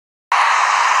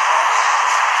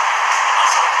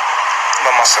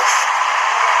by myself.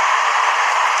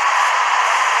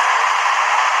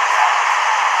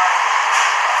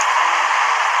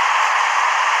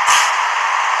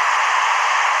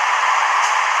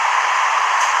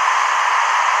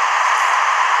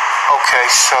 Okay,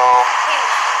 so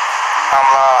I'm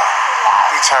live.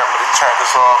 You turn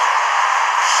this off.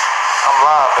 I'm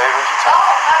live, baby.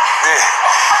 Yeah.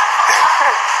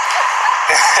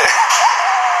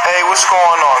 Hey, what's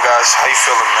going on, guys? How you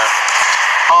feeling, man?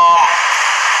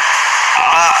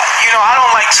 I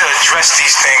don't like to address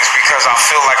these things because I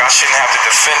feel like I shouldn't have to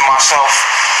defend myself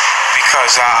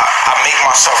because I make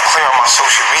myself clear on my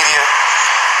social media.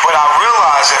 But I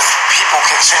realize if people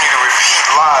continue to repeat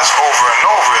lies over and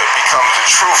over, it becomes the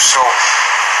truth. So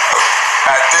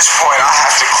at this point, I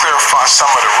have to clarify some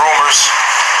of the rumors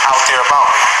out there about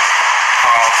me.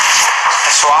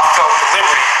 And so I felt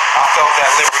that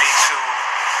liberty to,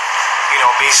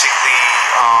 basically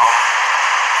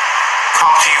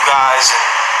come to you guys and,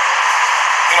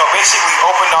 basically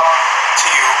open up to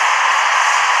you,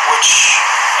 which,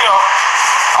 I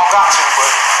don't got to,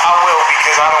 but I will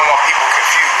because I don't want people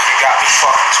confused and got me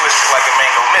fucking twisted like a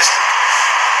mango mystic.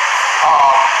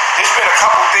 There's been a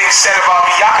couple things said about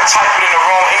me. Y'all can type it in the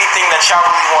room, anything that y'all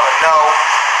really want to know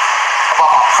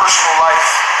about my personal life.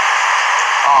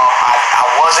 I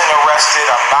wasn't arrested.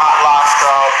 I'm not locked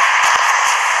up.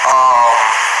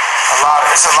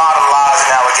 It's a lot of lies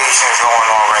and allegations going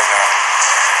on right now.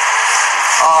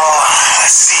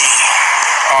 Let's see.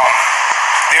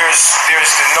 There's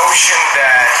the notion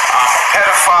that I'm a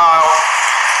pedophile.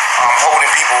 I'm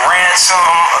holding people ransom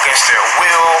against their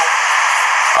will.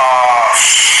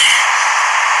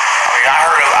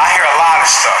 I hear a lot of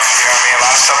stuff. You know what I mean? A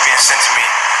lot of stuff being sent to me.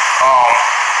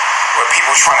 Where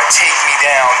people trying to take me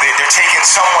down. They're taking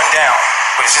someone down,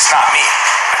 but it's just not me.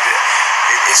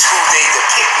 It's who they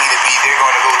depict me to be. They're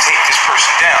going to go take this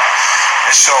person down.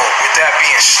 And so, with that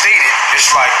being stated, it's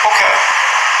like, okay,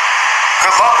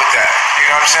 good luck with that. You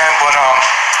know what I'm saying? But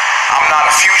I'm not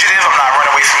a fugitive. I'm not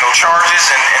running away from no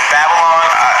charges. In Babylon,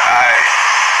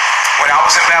 when I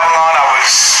was in Babylon, I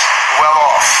was well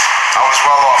off. I was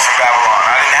well off in Babylon.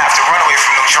 I didn't have to run away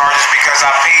from no charges because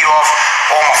I paid off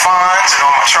all my fines and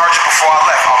all my charges before I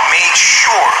left. I made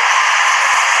sure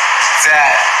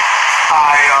that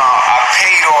I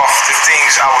paid off the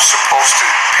things I was supposed to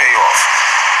pay off.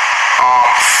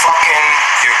 Fucking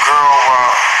your girl,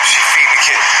 she feed the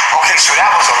kid. Okay, so that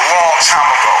was a long time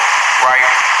ago, right?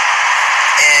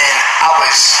 And I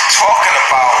was talking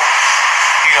about,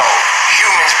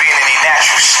 humans being in a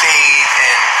natural state,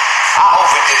 and I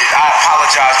overdid it. I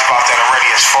apologized about that already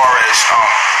as far as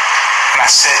when I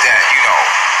said that,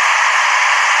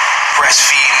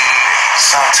 breastfeeding,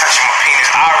 son touching my penis.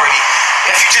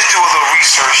 If you just do a little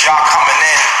research, y'all coming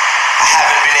in, I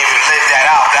haven't been able to live that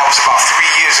out. That was about 3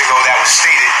 years ago that was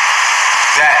stated.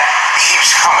 That keeps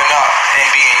coming up and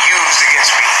being used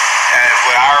against me.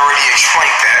 But I already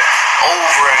explained that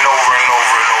over and over and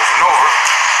over and over and over.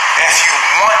 If you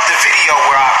want the video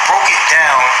where I broke it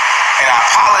down and I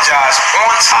apologize,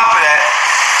 on top of that,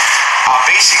 I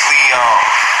basically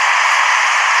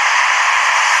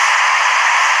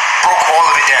broke all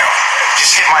of it down.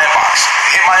 Just hit my inbox.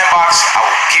 Hit my inbox. I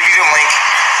will give you the link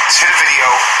to the video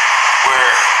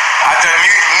where I've done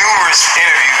numerous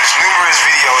interviews, numerous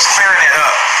videos clearing it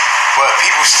up, but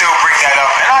people still bring that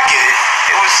up, and I get it.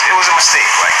 It was a mistake.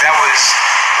 Like, that was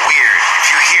weird.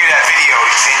 If you hear that video,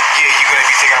 then yeah, you're gonna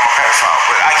be thinking I'm a pedophile.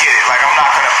 But I get it. Like, I'm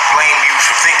not gonna blame you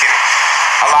for thinking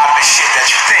a lot of the shit that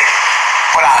you think,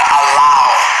 but I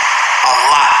allow a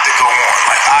lot to go on.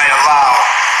 Like, I allow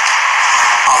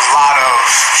a lot of.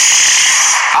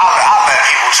 I'll let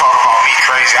people talk about me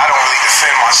crazy. I don't really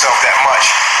defend myself that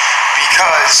much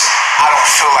because I don't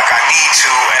feel like I need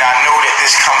to, and I know that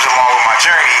this comes along with my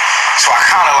journey, so I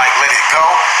kind of like let it go.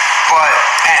 But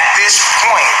at this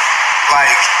point,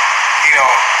 like,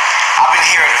 I've been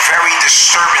hearing very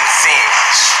disturbing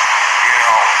things,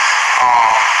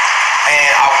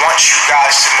 and I want you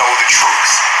guys to know the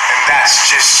truth, and let's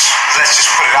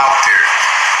just put it out there.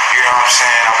 You know what I'm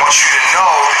saying? I want you to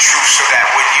know the truth so that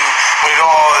when it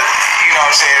all,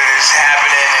 is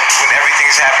happening and when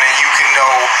everything's happening, you can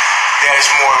know that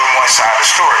it's more than one side of the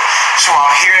story. So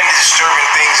I'm hearing the disturbing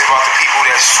things about the people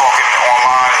that's talking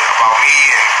online about me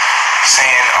and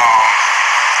saying,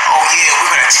 oh yeah,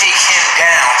 we're going to take him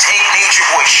down. Take Nature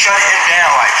Boy, shut him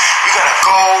down. Like, we're going to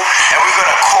go and we're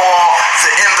going to call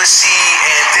the embassy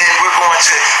and then we're going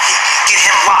to get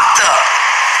him locked up.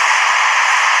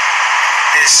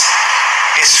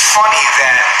 It's funny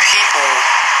that people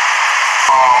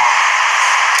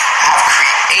have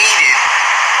created,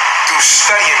 through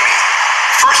studying me,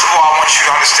 first of all, I want you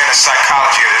to understand the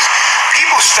psychology of this.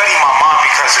 People study my mind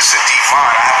because it's a deep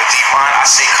mind. I have a deep mind. I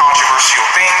say controversial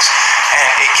things, and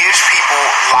it gives people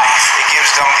life. It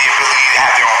gives them the ability to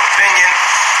have their own opinion,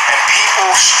 and people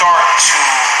start to,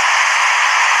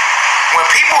 when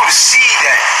people see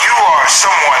that you are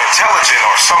someone intelligent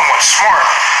or someone smart,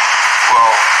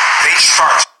 well, they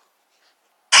start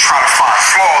to try to find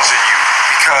flaws in you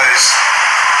because,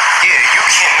 yeah, you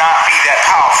cannot be that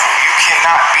powerful. You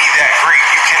cannot be that great.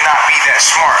 You cannot be that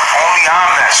smart. Only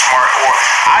I'm that smart, or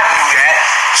I knew that.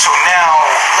 So now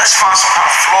let's find some kind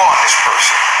of flaw in this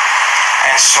person.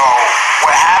 And so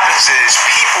what happens is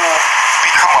people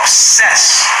become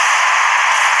obsessed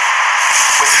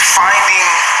with finding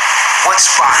what's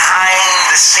behind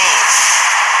the scenes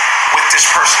with this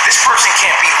person. This person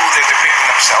can't be who they're depicting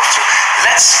themselves to.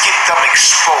 Let's get them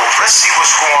exposed. Let's see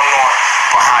what's going on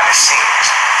behind the scenes.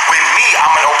 With me,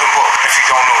 I'm an open book, if you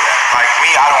don't know that. Like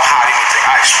me, I don't hide anything.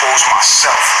 I expose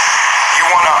myself. You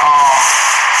wanna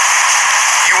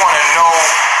know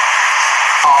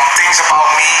things about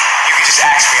me, you can just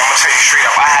ask me. I'm gonna tell you straight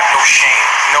up. I have no shame.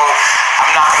 No,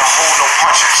 I'm not gonna hold no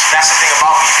punches. That's the thing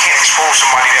about me. You can't expose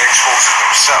somebody that exposes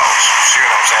themselves. You see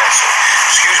what I'm saying? So,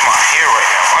 excuse my hair right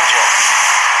now.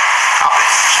 I've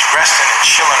been resting and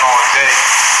chilling all day.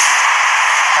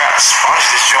 I gotta sponge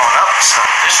this joint up or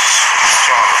something. This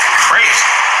joint looking crazy.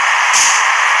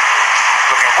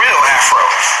 Looking real afro.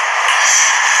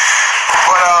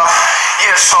 But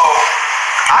yeah, so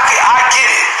I get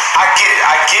it.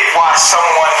 I get why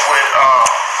someone would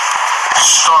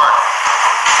start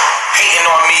hating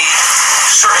on me.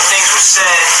 Certain things were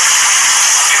said.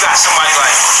 You got somebody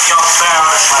like Young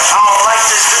Pharaoh that's like, I don't like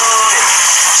this dude, and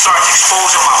starts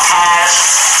exposing my past.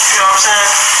 You know what I'm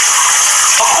saying?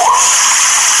 Of course.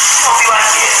 You're gonna be like,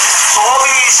 yeah. So all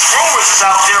these rumors is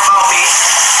out there about me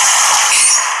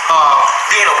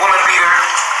being a woman beater,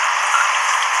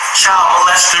 child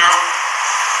molester.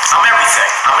 I'm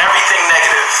everything. I'm everything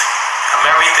negative. I'm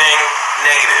everything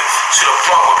negative to the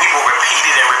point where people repeat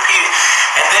it,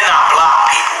 and then I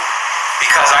block people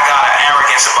because I got an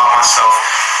arrogance about myself.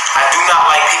 I do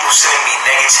not like people sending me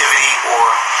negativity or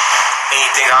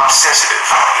anything. I'm sensitive.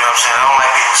 You know what I'm saying? I don't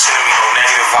like people sending me no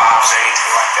negative vibes or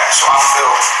anything like that. So I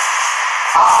feel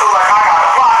like I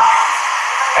gotta block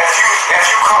you if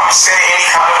you come sending any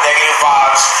kind of negative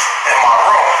vibes in my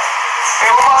room.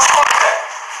 Hey, where my sponge at?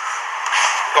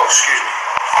 Oh, excuse me.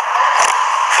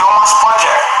 Hey, where my sponge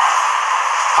at?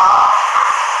 Huh?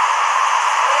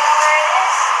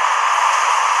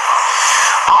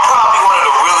 I'm probably one of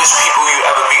the realest people you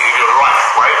ever meet in your life,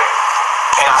 right?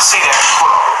 And I say that,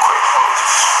 hold on real quick.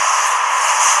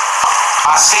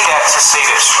 I say that to say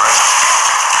this, right?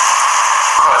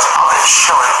 Because I've been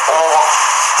chilling all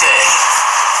day.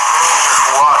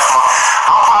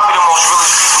 I'm probably the most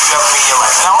realest people you ever meet in your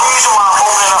life. And the only reason why I'm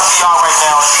opening up to y'all right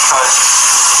now is because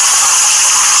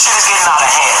shit is getting out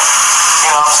of hand. You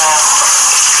know what I'm saying?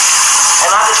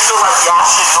 And I just feel like y'all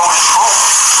should know the truth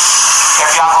if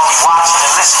y'all gonna be watching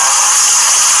and listening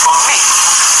from me.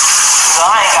 You know,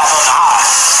 I ain't got nothing to hide.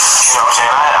 You know what I'm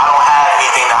saying? I don't have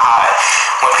anything to hide.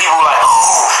 When people are like,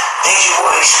 oh, Ninja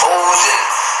Boy exposed, and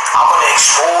I'm gonna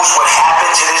expose what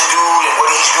happened to this dude and what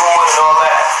he's doing and all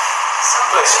that.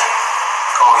 Listen.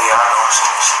 Oh yeah, I know. It's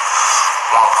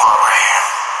one part right here.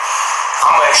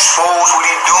 I'm gonna expose what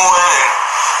he's doing, and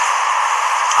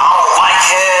I don't like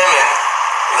him, and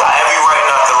you got every right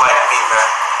not to like me, man.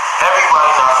 Everybody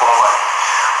not gonna like me.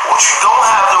 What you don't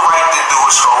have the right to do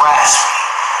is harass me.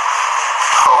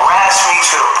 Harass me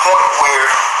to the point where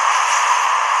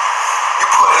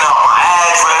you're putting out my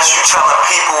address, you telling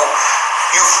people,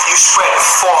 you spreading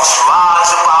false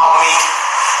lies about me.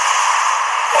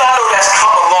 And I know that's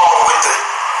come along with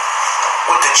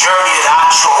the journey that I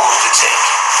chose to take.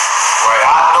 Right?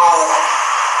 I know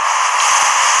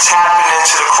tapping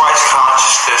into the Christ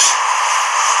consciousness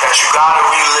that you gotta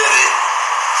relive it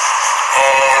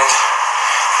and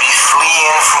be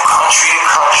fleeing from country to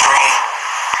country,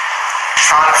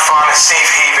 trying to find a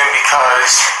safe haven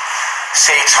because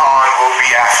Satan will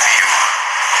be after you.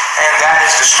 And that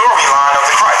is the storyline of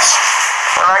the Christ.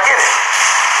 And I get it.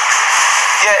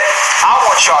 Yet, I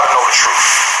want y'all to know the truth.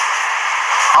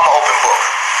 I'm an open book.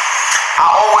 I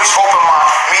always open my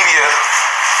media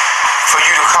for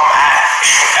you to come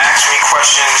ask me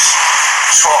questions,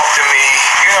 talk to me.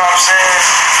 You know what I'm saying?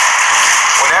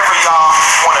 Whenever y'all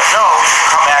want to know, you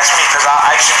can come ask me, because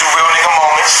I used to do real nigga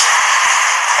moments.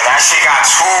 And that shit got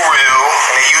too real,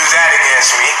 and they use that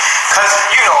against me. Because,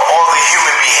 you know, all the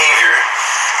human behavior.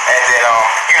 And then,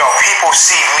 you know, people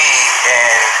see me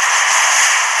and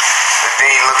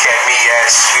they look at me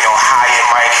as, you know, high and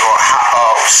mighty or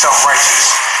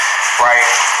self-righteous. right?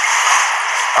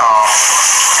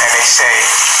 And they say,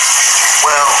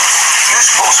 well, you're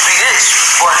supposed to be this,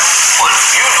 but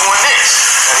you're doing this,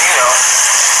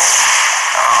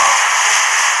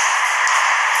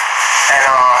 and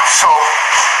so,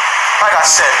 like I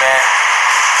said, man,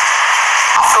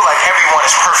 I feel like everyone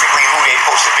is perfectly who they're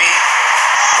supposed to be,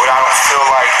 but I don't feel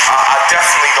like, I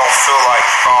definitely don't feel like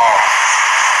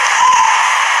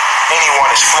anyone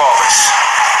is flawless.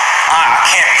 I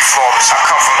can't be flawless. I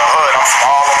come from the hood. I'm from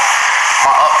Harlem.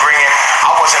 My upbringing,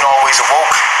 I wasn't always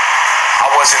awoke.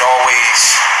 I wasn't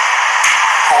always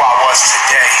who I was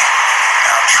today.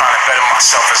 I'm trying to better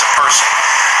myself as a person.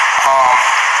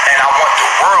 And I want the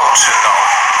world to know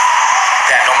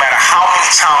that no matter how many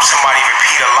times somebody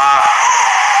repeat a lie,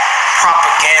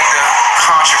 propaganda,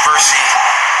 controversy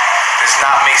does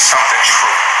not make something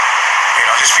true.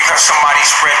 Just because somebody's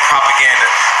spreading propaganda,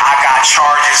 I got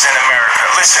charges in America.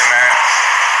 Listen, man.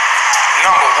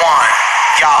 Number one,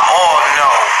 y'all all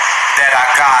know that I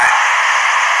got.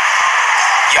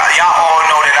 Y'all all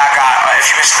know that I got. If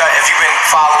you've been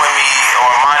following me or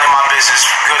minding my business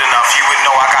good enough, you would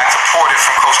know I got deported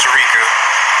from Costa Rica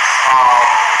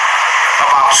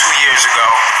about 2 years ago.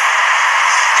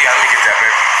 Yeah, let me get that,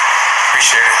 baby.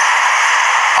 Appreciate it.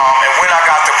 And when I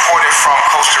got deported from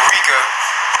Costa Rica,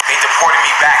 they deported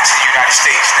me back to the United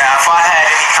States. Now, if I had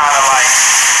any kind of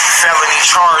felony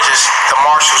charges, the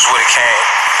marshals would have came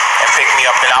and picked me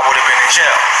up, and I would have been in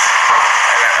jail.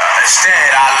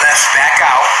 Instead, I left back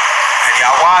out, and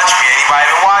y'all watch me. Anybody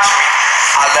that watch me,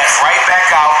 I left right back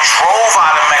out, drove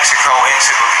out of Mexico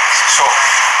into Belize. So,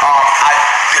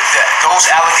 those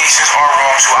allegations are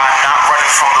wrong. So I'm not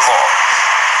running from the law.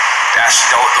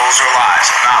 Those are lies.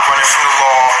 I'm not running from the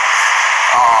law.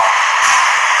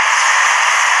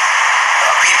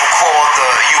 People call the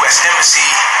U.S. Embassy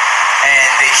and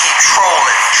they keep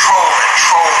trolling,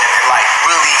 and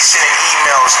really sending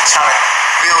emails and trying to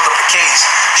build up a case,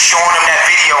 showing them that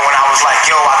video when I was like,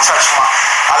 yo, I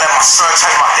let my son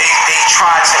touch they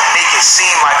tried to make it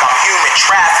seem like I'm human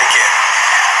trafficking.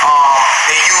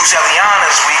 They use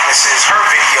Eliana's weaknesses, her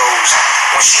videos,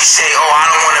 when she say, oh, I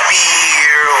don't want to be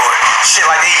here, or shit,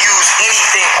 they use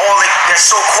anything, all their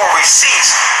so-called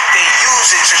receipts, they use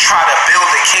it to try to build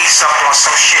a case up on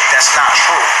some shit that's not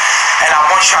true. And I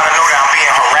want y'all to know that I'm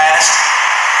being harassed,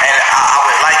 and I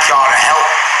would like y'all to help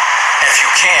if you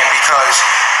can, because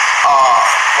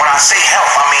when I say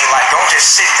help, I mean don't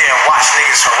just sit there and watch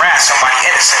niggas harass somebody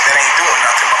innocent that ain't doing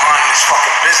nothing but minding this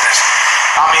fucking business.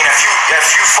 I mean, if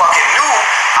you fucking knew,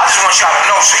 I just want y'all to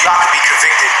know so y'all can be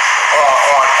convicted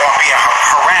on being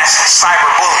harassed and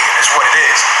cyberbullying is what it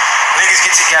is. Niggas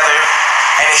get together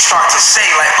and they start to say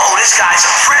oh, this guy's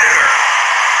a predator.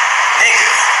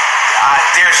 Nigga,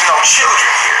 there's no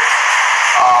children here.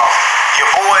 Your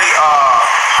boy,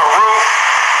 Haru,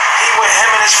 him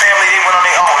and his family, they went on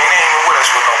their own. They ain't even with us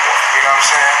with no more. You know what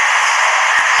I'm saying?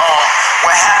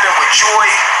 What happened with Joy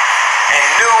and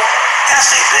New, that's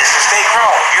their business. They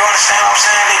grown. You understand what I'm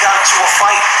saying? They got into a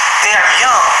fight. They are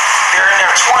young. They're in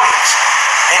their 20s.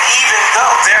 And even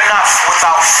though they're not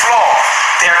without flaw,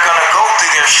 they're going to go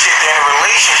through their shit. They're in a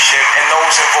relationship and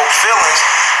those invoke feelings.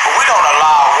 But we don't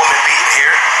allow a woman beating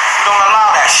here. We don't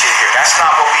allow that shit here. That's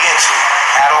not what we into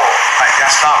at all.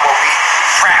 That's not what we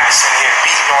practice in here,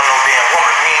 beating on no damn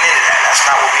woman. We ain't into that. That's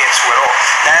not what we into at all.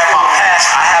 Now, in my past,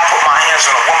 I have put my hands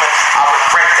on a woman. I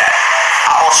regret that.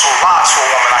 I also lied to a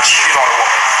woman. I cheated on a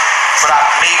woman. But I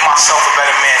made myself a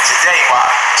better man today by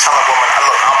telling women,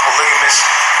 look, I'm polygamous.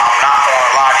 I'm not going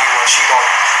to lie to you and cheat on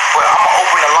you. But I'm going to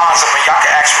open the lines up and y'all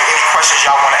can ask me any questions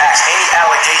y'all want to ask. Any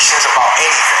allegations about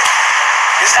anything.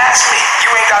 Just ask me.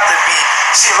 You ain't got to be...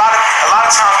 See, a lot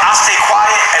of times I stay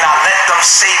quiet and I let them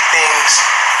say things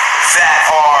that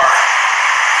are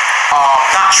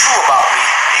not true about me.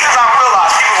 Because I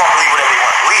realize people gonna believe whatever they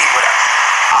want to believe, but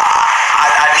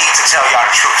I need to tell y'all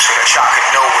the truth so that y'all can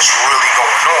know what's really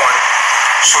going on,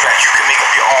 so that you can make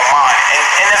up your own mind.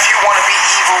 And if you want to be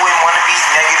evil and want to be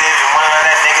negative and want to have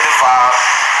that negative vibe,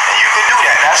 then you can do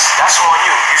that. That's on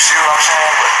you. You see what I'm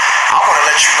saying? But I want to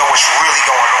let you know what's really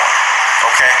going on.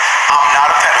 Okay? I'm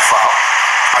not a pedophile.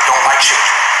 I don't like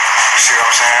children. You see what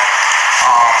I'm saying?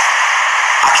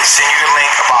 I can send you the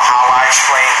link about how I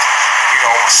explained,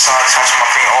 my son touched my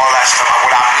finger, all that stuff,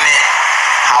 what I meant,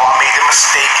 how I made the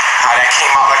mistake, how that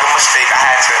came out like a mistake.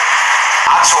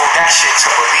 I told that shit to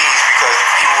Belize because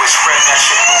people would spread that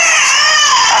shit to Belize.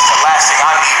 That's the last thing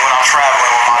I need when I'm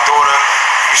traveling with my daughter.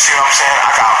 You see what I'm saying?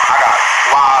 I got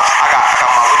wives, I got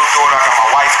my little daughter, I got my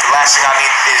wife. The last thing I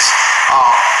need is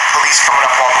police coming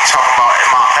up on me talking about,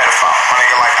 am I a pedophile? My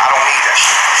nigga, I don't need that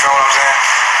shit. You know what I'm saying?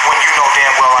 When you know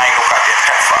damn well I ain't no goddamn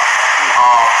pedophile.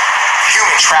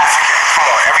 human trafficking. Come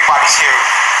on, everybody's here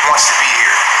wants to be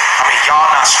here. I mean, y'all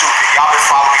not stupid. Y'all been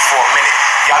following me for a minute.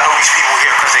 Y'all know these people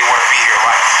here because they want to be here.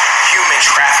 Like, human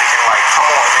trafficking, like, come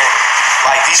on, man.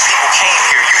 Like, these people came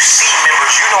here. You see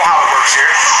members. You know how it works here.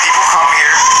 People come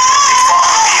here, they fuck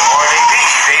with me, or they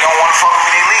leave. They don't want to fuck with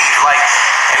me, they leave. Like,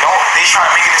 and they try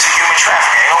to make it into human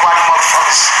trafficking. Ain't nobody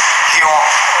motherfuckers here on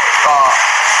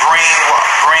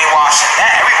brainwashing.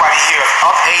 That everybody here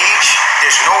of age.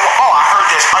 There's no one. Oh, I heard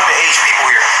there's underage people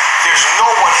here. There's no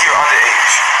one here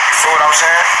underage. You feel what I'm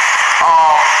saying?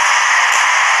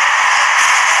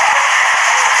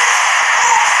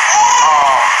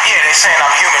 Yeah, they saying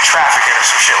I'm human trafficking or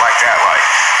some shit like that. Like,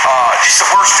 just the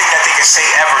worst thing that they can say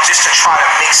ever, just to try to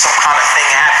make some kind of thing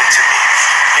happen to me.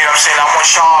 You know what I'm saying? I want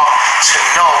y'all to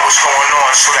know what's going on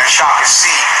so that y'all can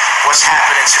see what's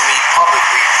happening to me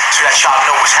publicly, so that y'all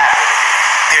know what's happening to me.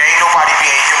 There ain't nobody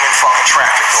being human fucking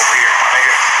trafficked over here, my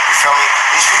nigga. You feel me?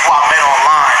 These people I met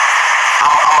online,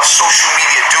 I'm a social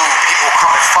media dude. People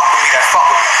come and fuck with me that fuck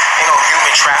with me. Ain't no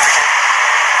human trafficking.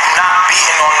 I'm not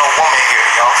beating on no woman here,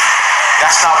 yo.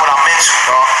 That's not what I'm into,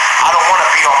 dog. I don't want to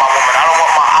beat on my woman. I don't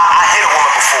want I hit a woman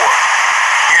before.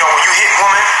 You know, when you hit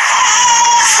women,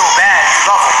 you feel bad. You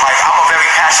love them. Like, I'm a very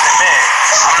passionate man.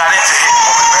 I'm not into hitting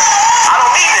women, man. I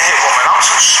don't need to hit women. I'm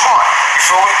too smart. You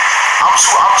feel me? I'm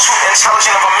too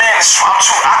intelligent of a man.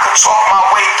 I could talk my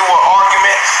way through an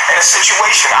argument and a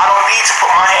situation. I don't need to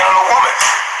put my hand on a woman.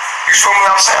 You feel me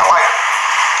what I'm saying? Like,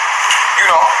 you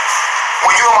know,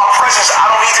 when you're in my presence, I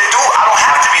don't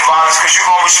have to be violent because you're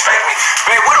going to respect me.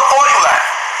 Babe, where the oil at?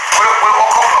 Where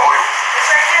coconut oil? It's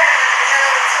right there.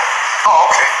 Oh,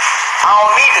 okay. I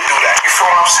don't need to do that. You feel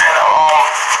what I'm saying?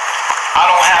 I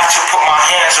don't have to put my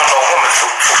hands on no woman for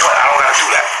what? I don't got to do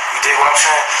that. You dig what I'm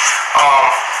saying?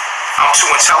 I'm too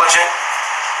intelligent.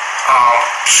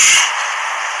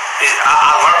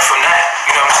 I learned from that.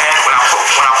 You know what I'm saying? When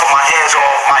I put my hands on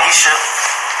Maisha,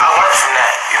 I learned from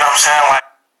that. You know what I'm saying? Like,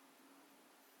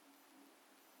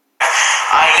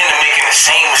 I ain't into making the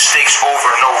same mistakes over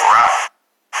and over, right?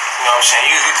 You know what I'm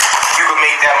saying? You can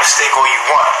make that mistake all you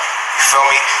want. You feel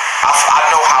me? I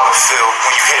know how it feels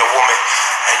when you hit a woman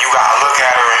and you gotta look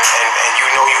at her and you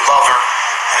know you love her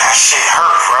and that shit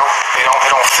hurt, bro. It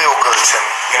don't feel good to me.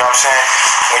 You know what I'm saying?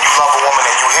 When you love a woman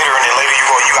and you hit her and then later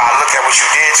you gotta look at what you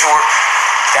did to her.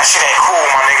 That shit ain't cool,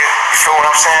 my nigga. You feel what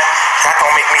I'm saying? That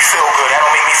don't make me feel good. That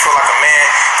don't make me feel like a man.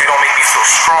 That don't make me feel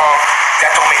strong.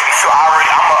 That don't make me feel. I'm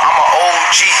an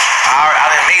OG. I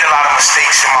done made a lot of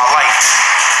mistakes in my life.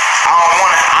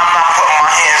 I'm not putting my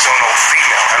hands on no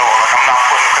female at all. Like, I'm not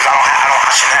putting, because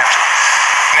I shouldn't have to.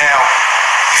 Now,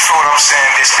 you feel what I'm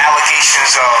saying? There's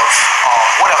allegations of,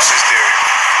 what else is there?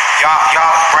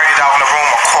 Y'all write it out in the room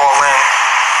or call in.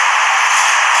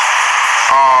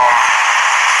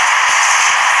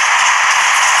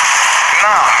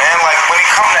 Nah, man, like, when it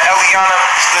come to Eliana,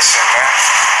 listen, man.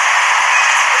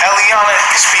 Eliana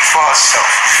can speak for herself.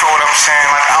 You feel what I'm saying?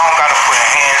 Like, I don't gotta put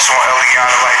hands on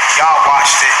Eliana. Like, y'all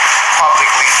watched it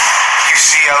publicly. You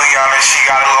see Eliana, she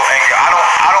got a little anger. I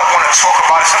don't want to talk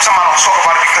about it. Sometimes I don't talk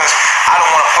about it because I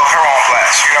don't want to put her on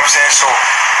blast. You know what I'm saying? So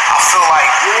I feel like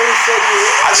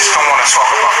I just don't want to talk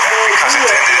about that because at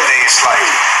the end of the day, it's like,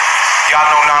 y'all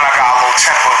know Nana got a little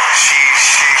temper.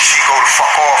 She go to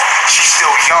fuck off. She's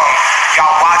still young.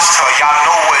 Y'all watched her. Y'all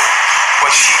know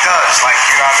what she does. Like,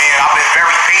 you know what I mean? I've been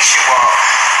very patient with her.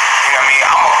 You know what I mean?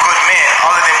 I'm a good man.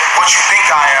 Other than what you think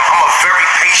I am, I'm a very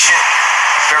patient,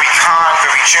 very kind,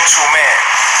 very gentle man.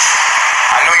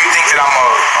 I know you think that I'm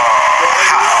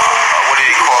what do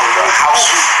they call it? A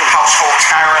household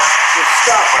tyrant.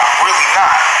 But I'm really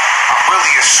not. I'm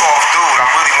really a soft dude.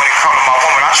 When it comes to my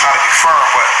woman, I try to be firm,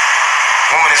 but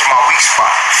woman is my weak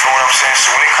spot. You feel what I'm saying?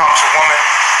 So when it comes to woman,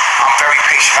 I'm very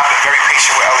patient. I've been very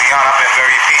patient with Eliana. I've been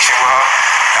very patient with her.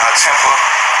 Her temper,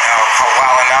 her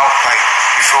wilding out. Like,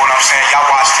 you feel what I'm saying? Y'all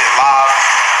watched it live.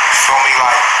 You feel me?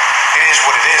 Like, it is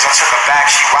what it is. I took her back.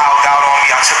 She wilded out on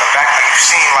me. I took her back. Like, you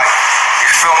seen, like, you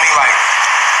feel me? Like,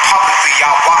 publicly,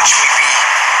 y'all watch me be,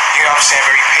 you know what I'm saying,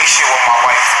 very patient with my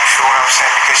wife. You feel what I'm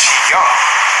saying? Because she young.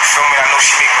 You feel me? I know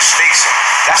she make mistakes, and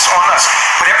that's on us.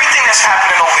 But everything that's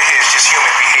happening over here is just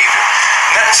human behavior.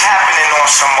 Nothing's happening on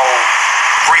some old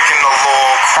breaking the law,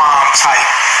 crime type.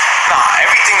 Nah,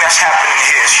 everything that's happening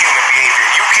here is human behavior.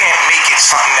 You can't make it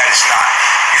something that it's not.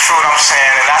 You feel what I'm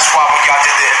saying? And that's why when y'all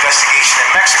did the investigation in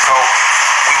Mexico,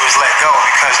 we was let go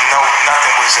because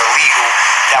nothing was illegal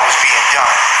that was being done.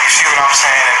 You see what I'm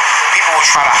saying? And people were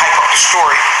trying to hype up the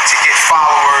story to get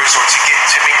followers or to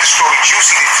make the story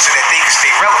juicy so that they can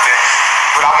stay relevant.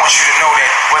 But I want you to know that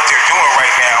what they're doing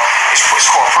right now is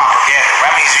called propaganda.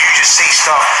 That means if you just say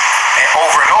stuff and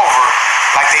over,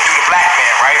 like they do the black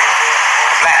man, right?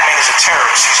 The black man is a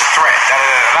terrorist. He's a threat. Da da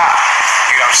da da.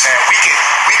 You know what I'm saying? We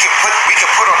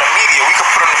could put on the media. We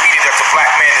could put on the media that the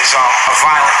black man is a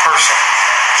violent person.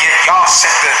 Yet y'all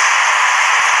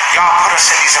put us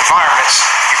in these environments.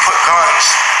 You put guns.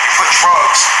 You put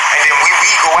drugs, and then we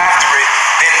go after it.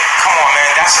 Then come on, man.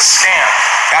 That's a scam.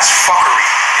 That's fuckery.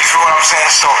 You feel what I'm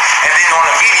saying? So, and then on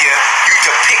the media, you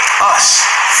depict us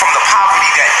from the poverty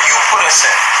that you put us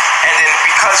in. And then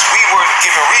because we were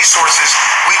given resources,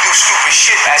 we do stupid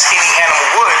shit as any animal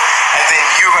would. And then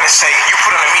you're going to say, you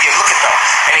put on the media, look at them.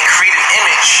 And they create an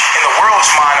image in the world's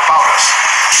mind about us.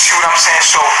 You see what I'm saying?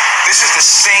 So this is the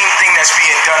same thing that's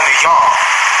being done to y'all.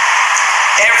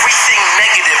 Everything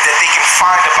negative that they can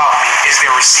find about me is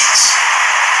their receipts.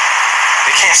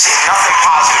 They can't say nothing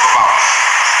positive about me.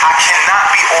 I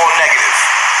cannot be all negative.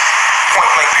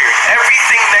 Point blank period.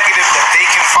 Everything negative that they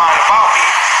can find about me,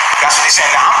 that's what they're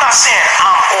saying. Now, I'm not saying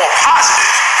I'm all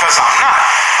positive, because I'm not.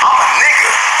 I'm a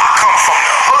nigga. I come from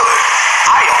the hood.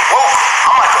 I am woke.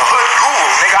 I'm like a hood guru,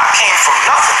 nigga. I came from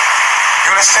nothing.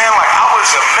 You understand? Like, I was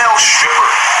a male stripper.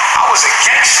 I was a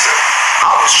gangster.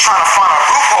 I was trying to find a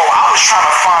loophole. I was trying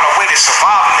to find a way to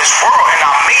survive in this world, and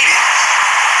I made it.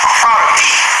 I'm proud of me.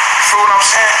 You feel what I'm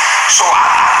saying? So I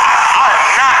am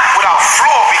not without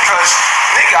flaw, because,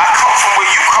 nigga, I come from where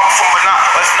you come from, but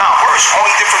it's not worse. Only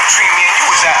difference between me and you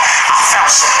is that I found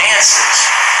some answers,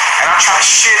 and I'm trying to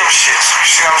share them shits. You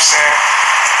see what I'm saying?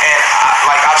 And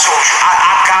like I told you,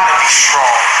 I gotta be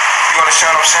strong. You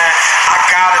understand what I'm saying? I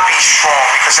gotta be strong,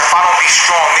 because if I don't be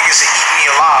strong, niggas will eat me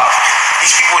alive.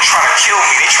 These people are trying to kill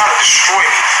me. They trying to destroy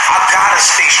me. I gotta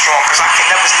stay strong, because I can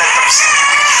never let them see me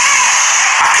weak.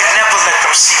 I can never let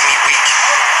them see me weak.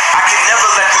 I can never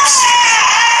let them see me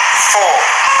fall.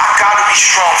 I gotta be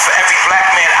strong for every black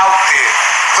man out there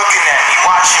looking at me,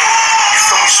 watching me. You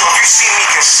feel me? So if you see me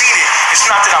conceited, it's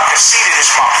not that I'm conceited,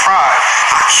 it's my pride.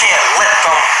 I can't let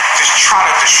them just try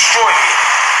to destroy me.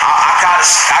 I gotta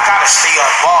stay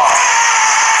unbothered.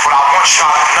 But I want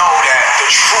y'all to know that the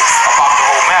truth about the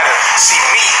whole matter. See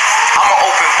me, I'm an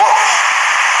open book.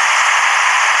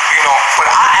 You know, but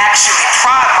I actually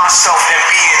pride myself in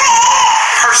being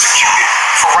persecuted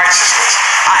for righteousness.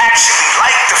 I actually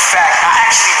like the fact, I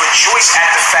actually rejoice at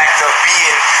the fact of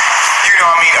being, you know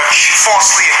what I mean,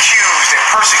 falsely accused and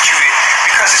persecuted,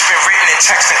 because it's been written in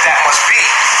text that must be.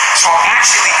 So I'm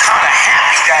actually kind of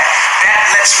happy that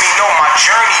lets me know my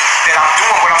journey, that I'm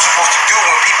doing what I'm supposed to do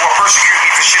when people are persecuting me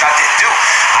for shit I didn't do.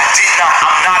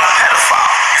 I'm not a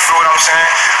pedophile. You feel what I'm saying?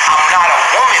 I'm not a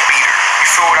woman beater. You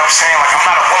feel what I'm saying? Like, I'm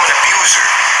not a woman abuser.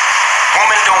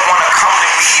 Women don't want to come to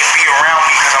me and be around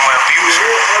me because I'm an abuser.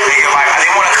 They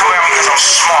want to come around me because I'm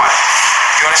smart.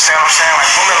 You understand what I'm saying?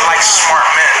 Like, women like smart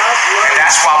men. And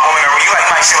that's why women are, you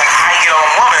might say, like, how you get on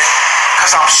a woman?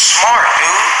 Because I'm smart, dude.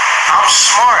 I'm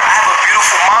smart. I have a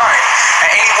beautiful mind. And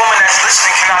any woman that's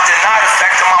listening cannot deny the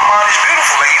fact that my mind is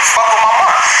beautiful. Like, you fuck with my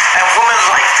mind. And women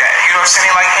like that. You know what I'm saying?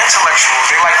 They like intellectuals.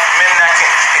 They like men that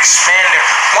can expand their...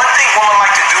 One thing women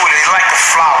like to do is they like to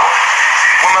flower.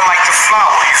 Women like to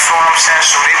flower. You feel what I'm saying?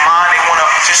 So they mind, they want to,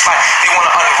 just like, they want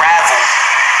to unravel.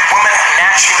 Women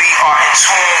naturally are in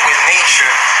tune with nature,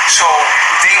 so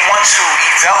they want to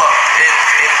develop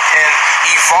and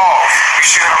evolve. You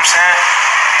see what I'm saying?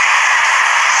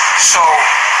 So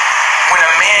when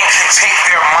a man can take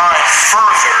their mind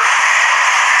further,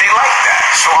 they like that.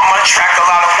 So I'm gonna attract a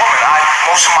lot of women.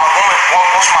 Most of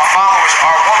my followers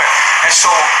are women, and so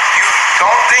you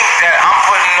don't think that I'm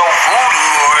putting no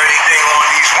voodoo or anything on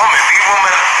these women. These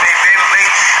women,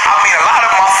 a lot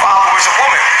of my followers are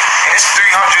women, and it's 328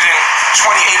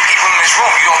 people in this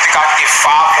room. You don't think I can get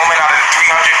 5 women out of the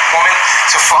 300 women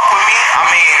to fuck with me?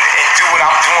 And do what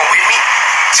I'm doing with me,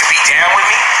 to be down with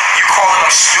me? You calling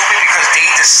them stupid because they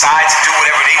decide to do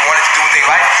whatever they wanted to do with their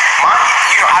life?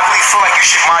 I really feel like you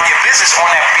should mind your business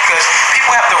on that, because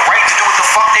people have the right to do what the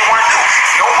fuck they want to do.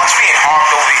 No one's being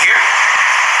harmed over here.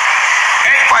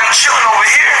 Everybody chilling over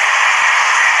here.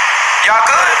 Y'all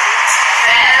good?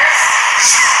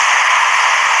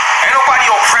 Ain't nobody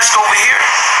oppressed over here.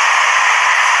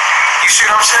 You see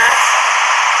what I'm saying?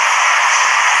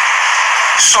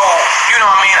 So, you know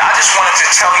what I mean? I just wanted to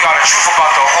tell y'all the truth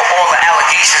about all the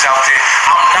allegations out there.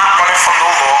 I'm not running from no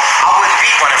law. I wouldn't be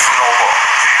running from no law.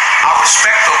 I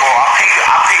respect the law. I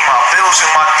pay my bills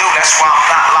and my due. That's why I'm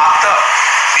not locked up.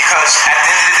 Because at the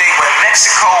end of the day, when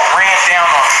Mexico ran down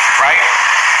on me, right?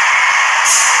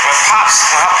 When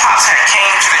her pops had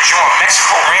came to the joint,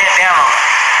 Mexico ran down on me.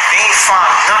 They ain't find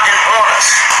nothing on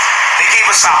us. They gave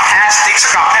us they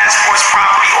took our passports,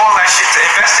 property, all that shit to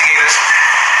investigate us.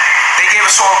 They gave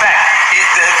us all back.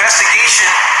 The investigation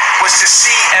was to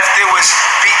see if there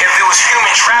was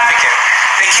human trafficking.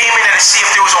 They came in there to see if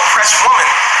there was oppressed woman.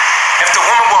 If the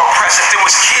woman were oppressed, if there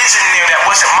was kids in there that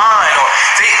wasn't mine, or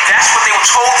that's what they were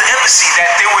told the embassy, that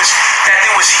there was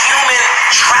human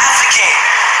trafficking.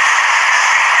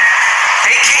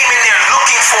 They came in there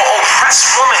looking for oppressed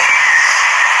women.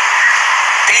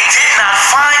 They did not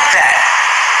find that.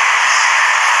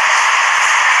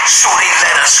 So they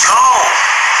let us go.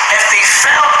 If they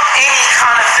found any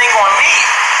kind of thing on me,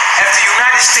 if the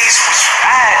United States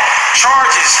had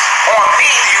charges on me,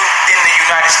 then the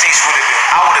United States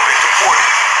I would have been deported.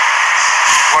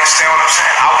 You understand what I'm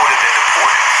saying? I would have been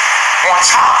deported. On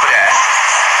top of that,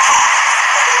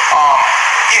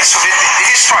 yeah, so they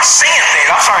just start saying things.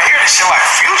 I'm starting hearing this shit like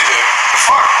fugitive. The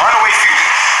fuck? Runaway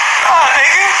fugitive? Nah,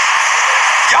 nigga.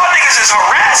 Y'all niggas is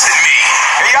harassing me.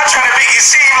 And y'all trying to make it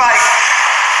seem like,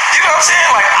 you know what I'm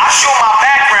saying? Like, I show my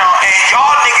background and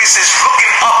y'all niggas is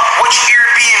looking up which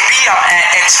Airbnb I'm at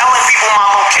and telling people my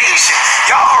location.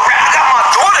 Y'all I got my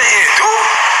daughter here, dude.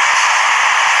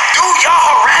 Dude, y'all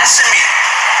harassing me.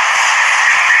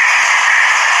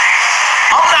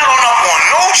 I'm not up on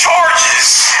no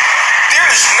charges.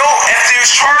 If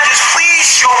there's charges, please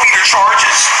show me the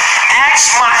charges.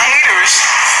 Ask my haters,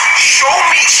 show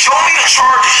me the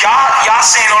charges. Y'all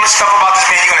saying all this stuff about this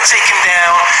man, you're gonna take him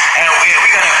down, and we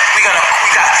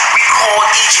call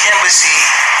each embassy.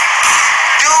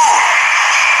 Dude,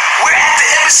 we're at the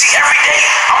embassy every day.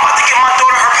 I'm about to get my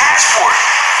daughter her passport.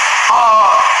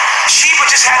 Sheba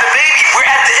just had a baby. We're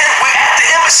at the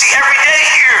embassy every day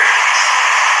here.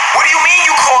 What do you mean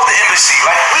you called the embassy?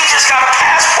 Like, we just got a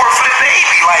passport for the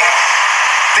baby. Like,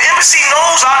 the embassy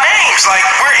knows our names. Like,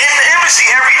 we're in the embassy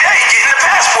every day getting the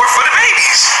passport for the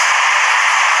babies.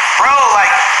 Bro,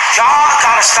 like, y'all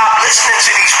gotta stop listening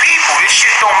to these people. This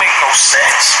shit don't make no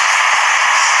sense.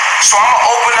 So I'm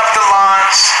gonna open up the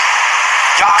lines.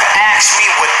 Y'all can ask me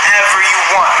whatever you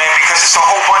want, man, because it's a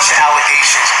whole bunch of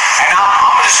allegations. And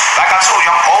I'm just, like I told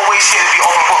you, I'm always here to be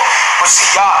open book. But see,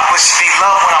 they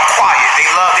love when I'm quiet. They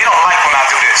don't like when I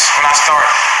do this. When I start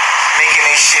making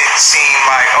their shit seem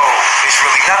like, oh, it's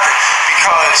really nothing.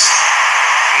 Because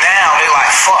now they're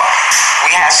like, fuck,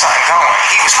 we had something going.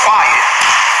 He was quiet.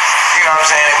 You know what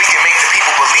I'm saying? And we can make the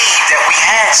people believe that we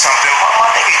had something. My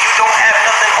nigga, you don't have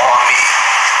nothing on me.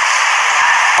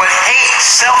 But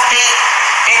self-hate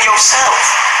in yourself.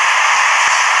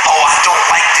 Oh, I don't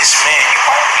like this man. You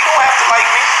don't have to like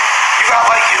me. You gotta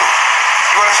like you.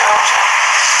 You understand what I'm saying?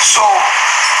 So,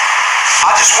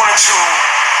 I just wanted to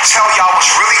tell y'all what's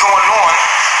really going on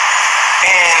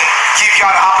and give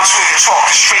y'all the opportunity to talk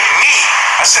straight to me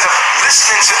instead of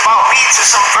listening about me to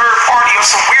some third party or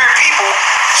some weird people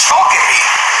stalking me.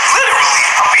 Literally,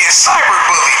 I'm being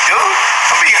cyberbullied, dude.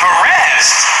 I'm being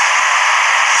harassed.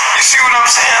 You see what I'm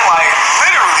saying? Like,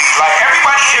 literally, like,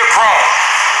 everybody here grown.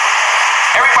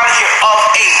 Everybody here of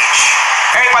age.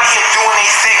 Everybody here doing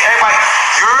their thing. Everybody,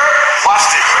 watch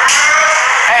this.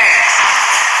 Hey,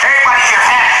 everybody here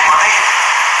happy, my nigga.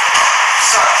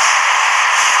 Son.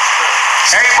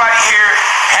 Everybody here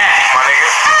happy, my nigga.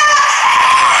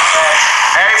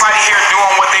 Everybody here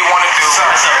doing what they want to do.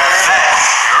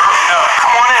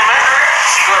 Come on in, man.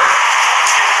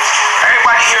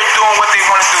 Everybody here doing what they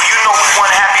want to do. You know we want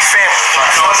a happy family.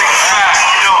 You know what I'm saying?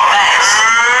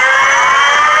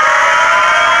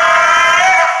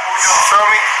 Feel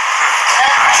me?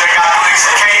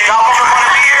 Y'all want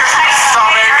to be here?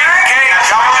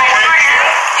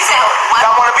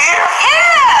 Y'all want to be here?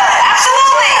 Yeah,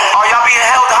 absolutely. Oh, y'all being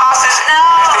held hostage? No.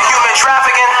 The human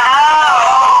trafficking?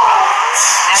 No.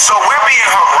 So we're being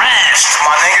harassed,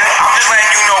 my nigga. I'm just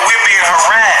letting you know we're being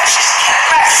harassed.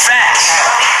 Facts.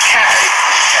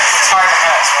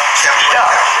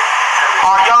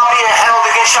 Are y'all being held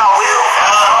against y'all will?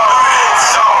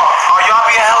 No. Are y'all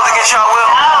being held against y'all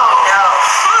will? No.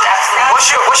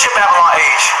 What's your Babylon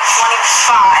age?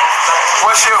 25.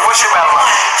 What's your Babylon?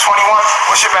 21?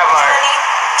 What's your Babylon age?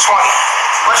 20.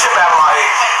 What's your Babylon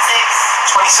age?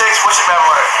 26. What's your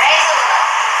Babylon age?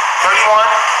 31.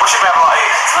 What's your Babylon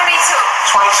age? 22.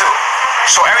 22.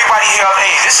 So everybody here of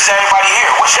age. This is everybody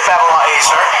here. What's your Babylon age,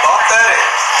 sir?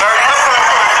 30.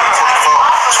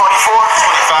 24.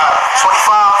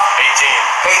 25. 18.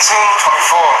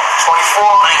 24.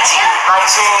 19.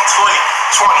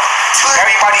 20.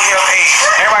 Everybody here of age.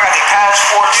 Everybody got their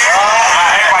passports.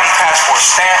 Everybody passport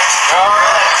stamped.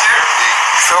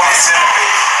 Feel me?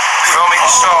 Feel me?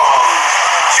 So,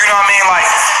 you know what I mean? Like,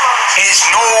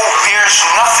 there's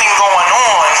nothing going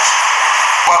on,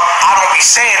 but I don't be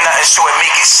saying nothing, so it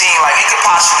make it seem like it could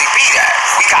possibly be that.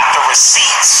 We got the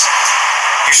receipts.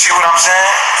 You see what I'm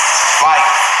saying? Like,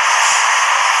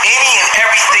 any and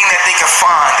everything that they can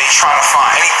find, they trying to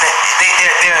find. Anything.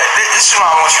 This is what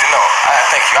I want you to know.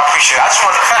 Thank you. I appreciate it. I just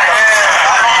wanted to kind of.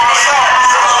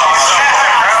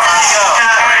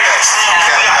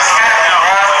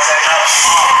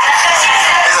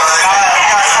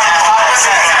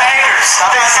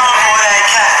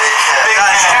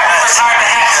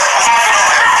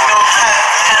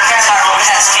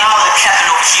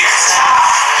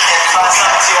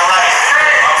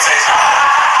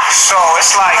 So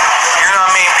it's like, you know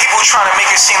what I mean? People trying to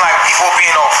make it seem like people are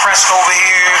being oppressed over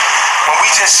here. When we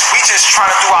just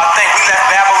trying to do our thing. We left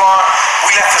Babylon.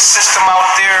 We left a system out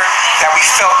there that we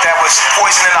felt that was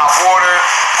poisoning our water,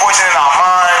 poisoning our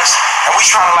minds, and we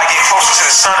trying to like get closer to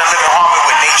the sun and live in harmony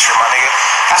with nature, my nigga.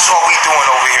 That's what we doing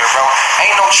over here, bro.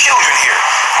 Ain't no children here.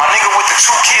 My nigga with the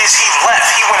 2 kids, he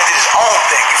left. He went and did his own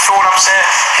thing. You feel what I'm saying?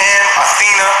 Him,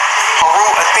 Athena,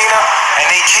 and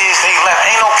they kids, they left.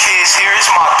 Ain't no kids here. It's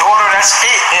my daughter. That's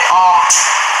it.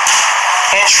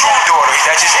 And true daughter.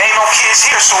 That just ain't no kids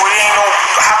here. So it ain't no.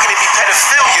 How can it be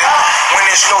pedophilia when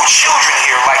there's no children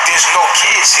here? Like there's no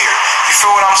kids here. You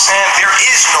feel what I'm saying? There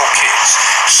is no kids.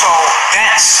 So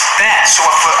that's that. So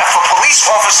if a police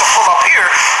officer pull up here,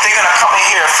 they're gonna come in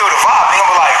here and feel the vibe. They're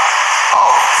gonna be like,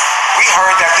 oh, we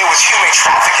heard that there was human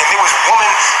trafficking. There was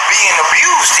women being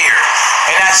abused here.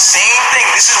 And that same thing,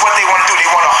 this is what they want to do. They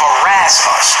want to harass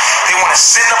us. They want to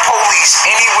send the police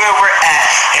anywhere we're at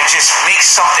and just make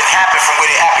something happen from where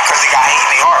they're at because they got hate in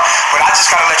their heart. But I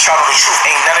just got to let y'all know the truth.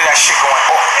 Ain't none of that shit going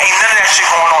on. Ain't none of that shit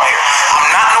going on here. I'm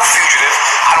not no fugitive.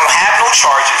 I don't have no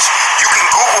charges. You can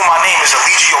Google my name is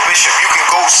Eligio Bishop. You can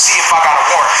go see if I got a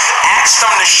warrant. Ask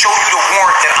them to show you the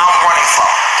warrant that I'm running from.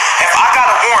 If I got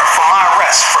a warrant for my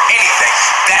arrest for anything,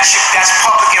 that's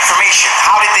public information.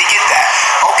 How did they get that?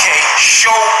 Okay,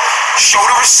 show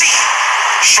the receipt.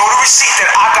 Show the receipt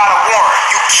that I got a warrant.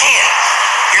 You can't.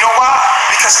 You know why?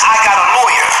 Because I got a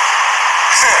lawyer.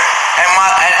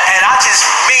 and I just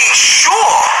made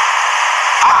sure.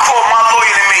 I called my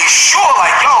lawyer and made sure,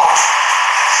 like, yo,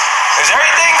 is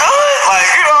everything good? Like,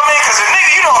 you know what I mean? Because a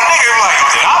nigga, like,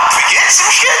 did I forget some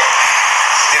shit?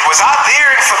 Was I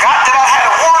there and forgot that I had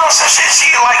a warrant or some shit?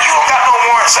 She like, you don't got no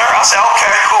warrant, sir. I said,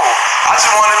 okay, cool. I just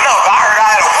want to know. I heard I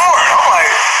had a warrant. I'm like,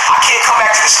 I can't come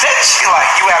back to the States. She like,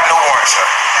 you have no warrant, sir.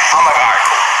 I'm like, all right,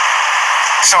 cool.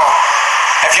 So,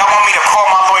 if y'all want me to call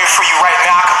my lawyer for you right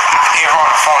now, I can get her on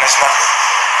the phone. That's nothing.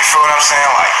 You feel what I'm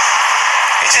saying? Like,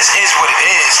 it just is what it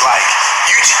is. Like,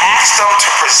 you ask them to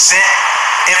present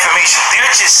information.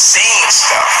 They're just saying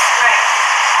stuff. Right.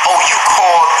 Oh, you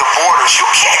called the borders. You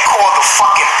can't call the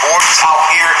fucking borders out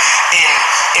here in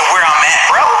where I'm at,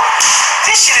 bro.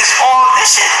 This shit,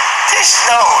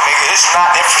 no, nigga, it's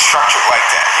not infrastructure like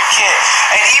that. You can't,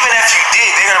 and even if you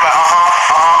did, they're gonna be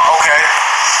okay.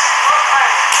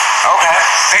 Okay.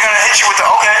 They're gonna hit you with the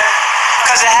okay.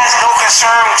 Because it has no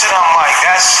concern to them, like,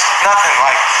 that's nothing,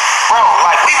 like, bro,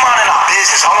 like, we minding our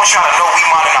business. I want y'all to know we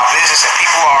minding our business, and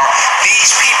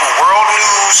these people, World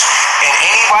News, and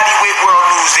anybody with World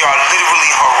News, they are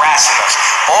literally harassing us.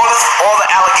 All the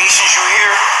allegations you hear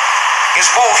is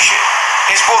bullshit.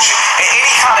 It's bullshit. And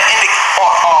any kind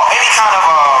of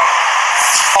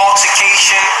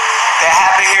altercation that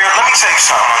happen here, let me tell you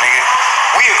something, my nigga.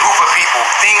 We a group of people.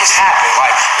 Things happen.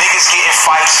 Like niggas get in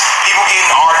fights, people get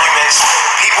in arguments,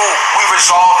 we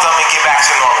resolve them and get back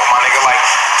to normal, my nigga. Like,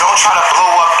 don't try to blow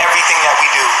up everything that we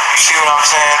do. You see what I'm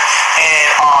saying?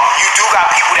 And you do got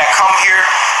people that come here,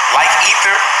 like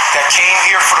Ether, that came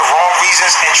here for the wrong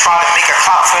reasons and try to make a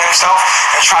cop for himself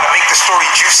and try to make the story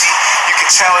juicy. You can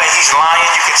tell that he's lying.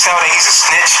 You can tell that he's a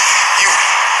snitch. You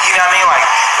know what I mean?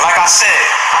 Like I said,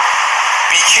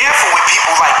 be careful with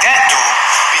people like that, dude.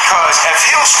 Because if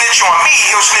he'll snitch on me,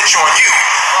 he'll snitch on you.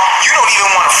 You don't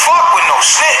even want to fuck with no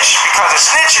snitch. Because a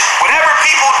snitch is whatever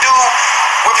people do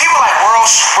with people like World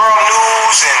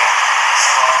News and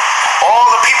all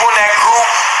the people in that group.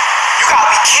 You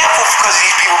gotta be careful because of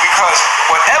these people, because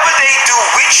whatever they do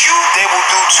with you, they will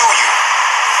do to you.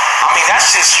 I mean,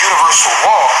 that's just universal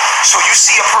law. So you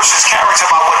see a person's character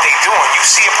by what they doing. You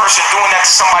see a person doing that to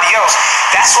somebody else.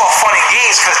 That's all fun and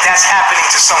games because that's happening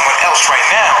to someone else right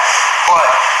now. But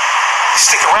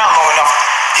stick around long enough,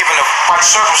 given the right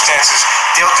circumstances,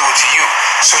 they'll do it to you.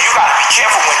 So you gotta be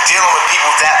careful when dealing with people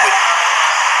that would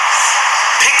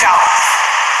pick out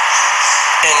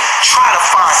and try to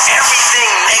find everything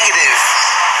negative.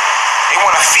 They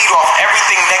want to feed off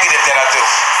everything negative that I do.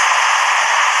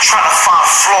 Trying to find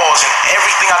flaws in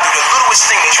everything I do. The littlest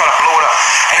thing, they try to blow it up.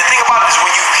 And the thing about it is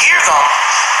when you hear them,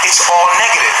 it's all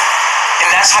negative. And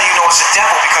that's how you know it's a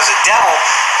devil, because the devil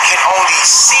can only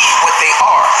see what they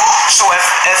are. So if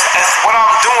what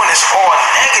I'm doing is all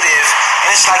negative, and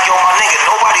it's like, yo, my nigga,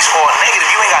 nobody's all negative.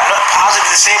 You ain't got nothing positive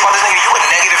to say about this nigga. You a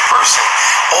negative person.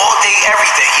 All day, every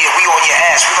day. Yeah, we on your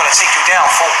ass. We're gonna take you down.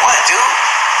 For what, dude?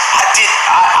 I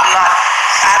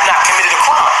have not committed a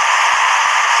crime.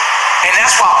 And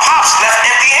that's why Pops left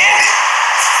empty-handed.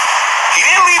 He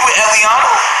didn't leave with Eliana.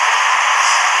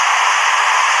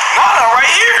 Nana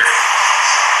right here.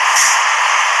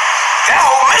 That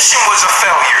whole mission was a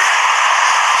failure.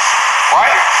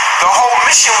 Right? The whole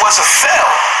mission was a fail.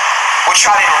 What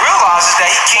y'all didn't realize is that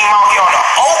he came out here on an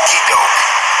okie doke.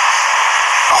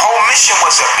 The whole mission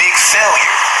was a big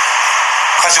failure.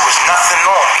 Because it was nothing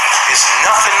on me. There's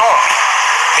nothing on me.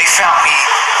 They found me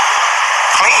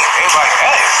clean. They was like,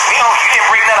 hey, you didn't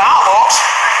break none of our laws.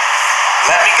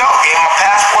 Let me go. Gave my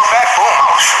passport back. Boom, I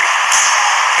was free.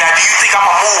 Now, do you think I'm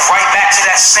gonna move right back to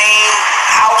that same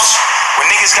house where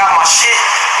niggas got my shit,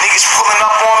 niggas pulling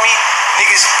up on me,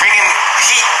 niggas bringing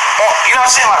heat on, you know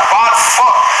what I'm saying? Like, why the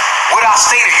fuck would I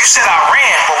stay there? You said I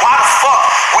ran, but why the fuck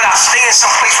would I stay in some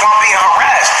place where I'm being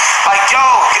harassed? Like, yo,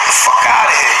 get the fuck out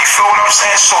of here. You feel what I'm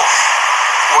saying? So,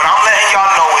 what I'm letting y'all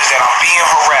know is that I'm being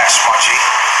harassed, my G.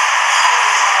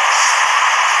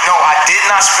 No, I did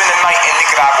not spend the night in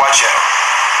Nicaragua jail.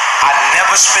 I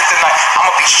never spent the night. I'm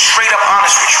gonna be straight up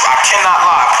honest with you. I cannot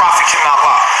lie. A prophet cannot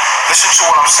lie. Listen to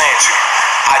what I'm saying to you.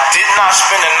 I did not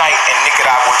spend the night in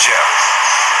Nicaragua jail.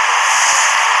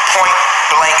 Point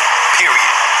blank, period.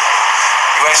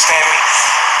 You understand me?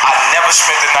 I never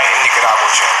spent the night in Nicaragua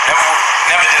jail.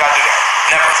 Never did I do that.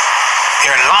 Never.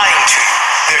 They're lying to you.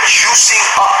 They're juicing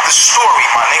up the story,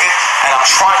 my nigga. And I'm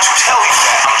trying to tell you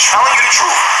that. I'm telling you the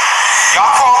truth. Y'all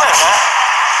call in, man.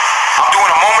 I'm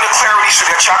doing a moment of clarity so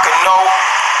that y'all can know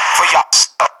for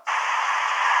yourself.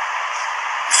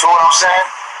 You feel what I'm saying?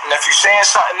 And if you're saying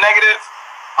something negative,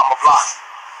 I'ma block you.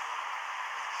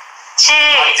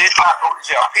 I did not go to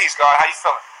jail. Peace, God. How you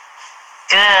feeling?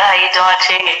 Good. How you doing,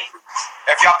 T?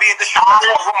 If y'all being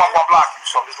disrespectful, I'm gonna block you.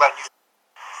 So I'm just letting you know.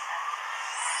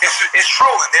 It's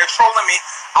trolling. They're trolling me.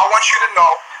 I want you to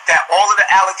know that all of the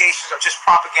allegations are just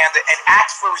propaganda, and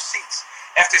ask for receipts.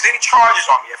 If there's any charges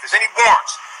on me, if there's any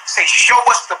warrants, say, show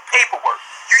us the paperwork.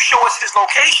 You show us his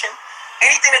location.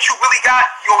 Anything that you really got,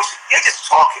 they're just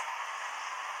talking.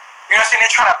 You know what I'm saying?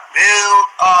 They're trying to build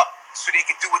up so they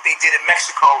can do what they did in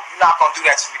Mexico. You're not going to do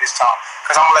that to me this time,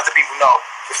 because I'm going to let the people know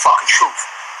the fucking truth.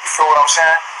 You feel what I'm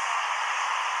saying?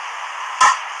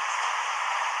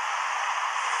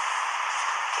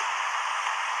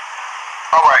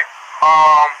 All right.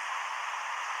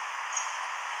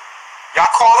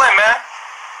 Y'all call in, man.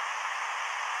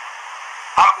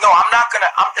 I'm not gonna.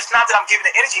 It's not that I'm giving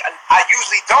the energy. I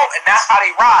usually don't, and that's how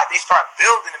they ride. They start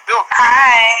building and building.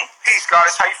 Hi. Peace,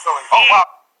 Goddess. How you feeling? Oh wow.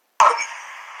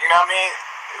 You know what I mean?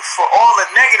 For all the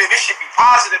negative, it should be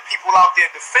positive people out there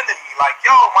defending me. Like,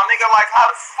 yo, my nigga, like, how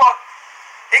the fuck?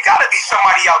 It gotta be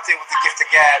somebody out there with the gift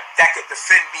of gab that could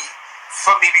defend me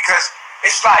for me, because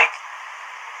it's like,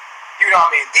 you know what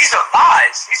I mean? These are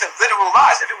lies. These are literal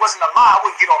lies. If it wasn't a lie, I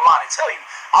wouldn't get online and tell you.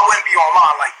 I wouldn't be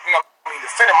online, like, you know what I mean,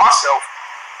 defending myself.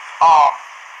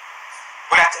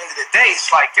 But at the end of the day, it's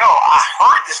like, yo, I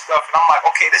heard this stuff, and I'm like,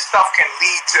 okay, this stuff can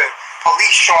lead to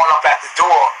police showing up at the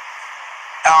door,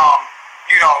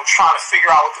 you know, trying to figure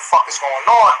out what the fuck is going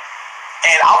on.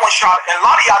 And I want y'all, and a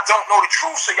lot of y'all don't know the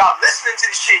truth, so y'all listening to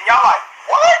this shit, and y'all like,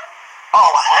 what?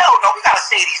 Oh, hell no, we gotta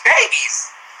save these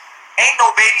babies. Ain't no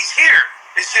babies here.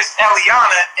 It's just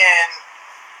Eliana and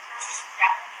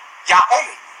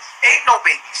Yaomi. Ain't no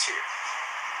babies here.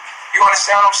 You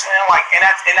understand what I'm saying? Like, and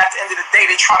at the end of the day,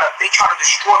 they try to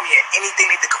destroy me at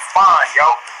anything they can find, yo.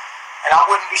 And I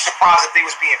wouldn't be surprised if they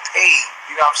was being paid,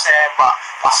 you know what I'm saying,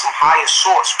 by some higher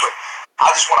source. But I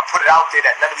just want to put it out there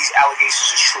that none of these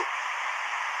allegations is true.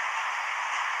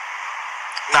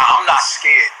 Nah, I'm not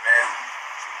scared, man.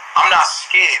 I'm not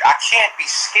scared. I can't be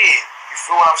scared. You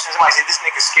feel what I'm saying? Somebody say, this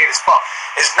nigga's scared as fuck.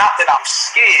 It's not that I'm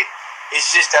scared.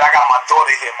 It's just that I got my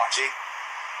daughter here, my G.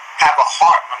 Have a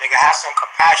heart, my nigga. Have some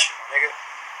compassion, my nigga.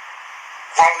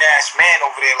 Grown-ass man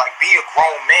over there. Like, be a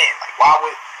grown man. Like,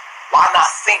 why not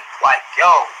think, like,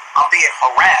 yo, I'm being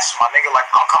harassed, my nigga. Like,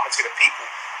 I'm coming to the people.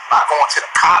 I'm not going to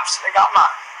the cops, nigga. I'm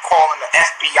not calling the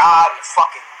FBI and the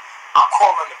fucking... I'm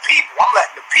calling the people. I'm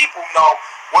letting the people know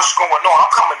what's going on.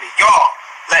 I'm coming to y'all,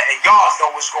 letting y'all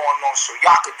know what's going on so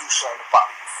y'all could do something about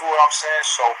it. You feel what I'm saying?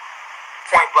 So,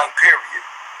 point blank, period.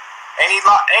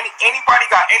 Anybody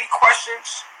got any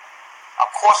questions?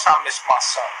 Of course I miss my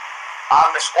son. I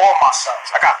miss all my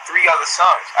sons. I got 3 other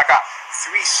sons. I got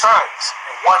 3 sons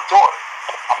and 1 daughter.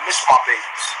 I miss my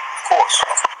babies, of course.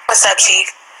 What's up,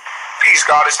 Chief? Peace,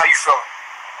 Goddess. How you feeling?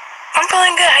 I'm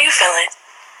feeling good. How you feeling?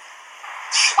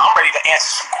 I'm ready to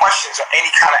answer some questions or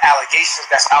any kind of allegations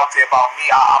that's out there about me.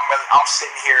 I'm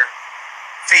sitting here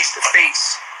face to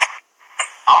face.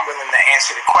 I'm willing to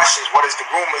answer the questions. What is the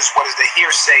rumors? What is the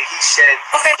hearsay? He said.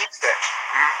 Okay. He said.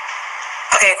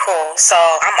 Okay, cool. So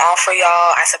I'm all for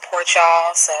y'all. I support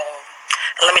y'all. So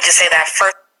let me just say that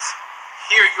first.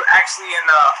 Here you're actually in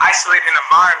an isolated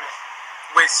environment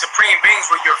with supreme beings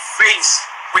where you're faced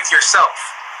with yourself.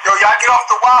 Yo, y'all get off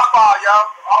the Wi-Fi, yo.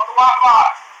 Off the Wi-Fi.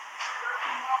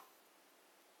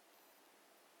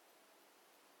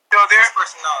 Yo, there? This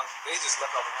person knows. They just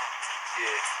left out the room.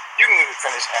 Yeah. You can even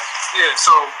finish answering. Yeah,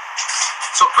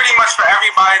 so pretty much for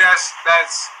everybody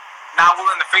that's not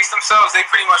willing to face themselves, they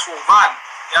pretty much will run.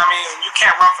 You know what I mean? You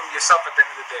can't run from yourself at the end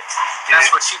of the day.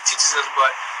 That's what she teaches us.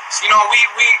 But you know,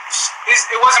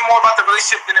 it wasn't more about the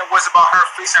relationship than it was about her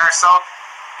facing herself.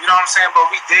 You know what I'm saying? But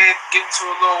we did get into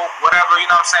a little whatever. You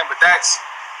know what I'm saying? But that's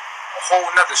a whole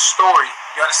nother story.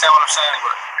 You understand what I'm saying?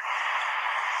 But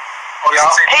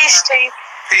Peace, Chief.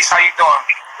 Peace. How you doing?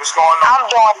 What's going on? I'm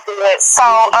doing good. So,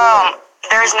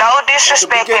 there's no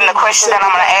disrespect in the question that I'm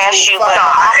going to ask you, but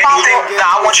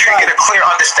I want you to get a clear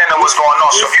understanding of what's going on.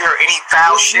 So if you heard any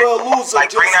foul shit, like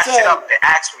bring that shit up and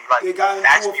ask me. Like,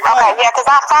 ask me right now. Yeah, because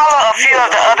I follow a few of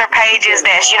the other pages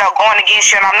that's, going against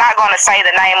you, and I'm not going to say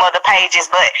the name of the pages,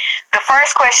 but the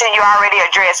first question you already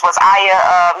addressed was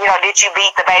Aya, did you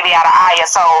beat the baby out of Aya?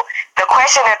 So the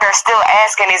question that they're still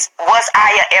asking is, was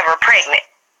Aya ever pregnant?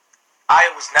 Aya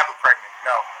was never pregnant.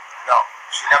 No.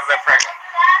 She never been pregnant.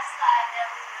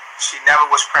 She never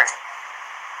was pregnant.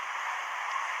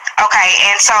 Okay,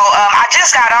 and so I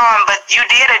just got on, but you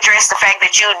did address the fact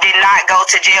that you did not go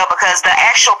to jail because the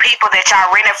actual people that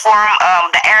y'all rented from,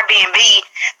 the Airbnb,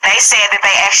 they said that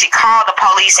they actually called the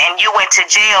police and you went to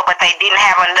jail, but they didn't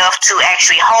have enough to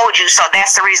actually hold you, so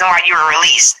that's the reason why you were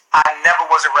released. I never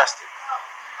was arrested.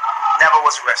 Never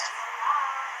was arrested.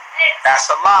 That's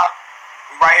a lie.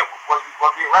 We right here.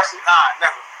 Was we arrested? Nah,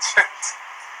 never.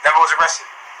 Never was arrested.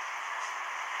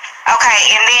 Okay,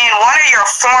 and then one of your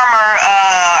former,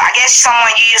 I guess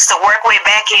someone you used to work with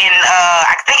back in,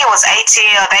 I think it was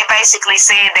ATL, they basically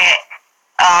said that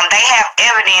they have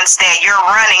evidence that you're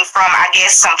running from, I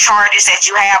guess, some charges that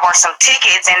you have or some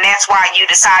tickets, and that's why you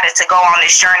decided to go on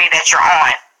this journey that you're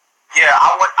on. Yeah,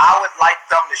 I would like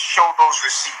them to show those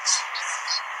receipts.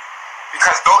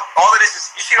 Because all of this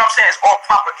is, you see what I'm saying? It's all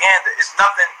propaganda. It's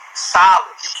nothing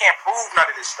solid. You can't prove none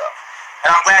of this stuff.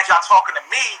 And I'm glad y'all talking to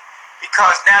me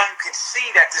because now you can see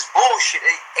that this bullshit,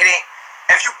 it ain't,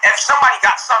 if somebody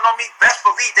got something on me, best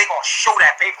believe they gonna show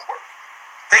that paperwork.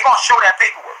 They gonna show that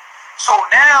paperwork. So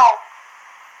now,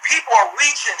 people are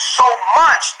reaching so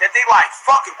much that they like,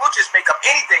 fuck it, we'll just make up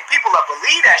anything. People will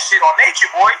believe that shit on Nature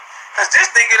Boy. Because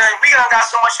this nigga, we done got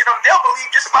so much shit on, they'll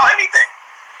believe just about anything.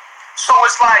 So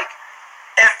it's like,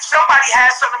 if somebody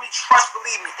has something to me, trust,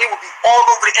 believe me, it would be all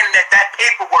over the internet. That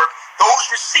paperwork, those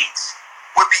receipts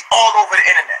would be all over the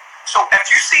internet. So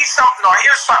if you see something or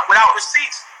hear something without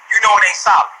receipts, you know it ain't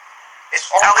solid. It's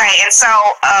all okay, and so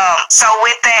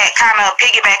with that kind of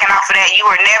piggybacking off of that, you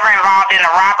were never involved in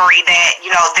a robbery that,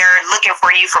 they're looking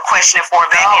for you for questioning for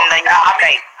back in the United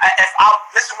States.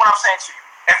 Listen what I'm saying to you.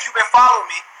 If you've been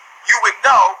following me, you would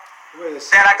know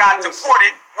that I got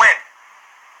deported when?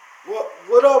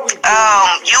 What are we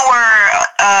doing? You were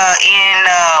in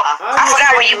I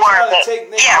forgot where you were.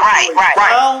 Yeah, right.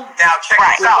 Now check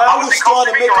this out. I was in Costa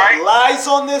Rica, right? Lies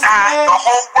on this man. The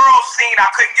whole world seen I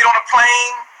couldn't get on a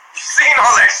plane. You seen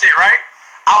all that shit, right?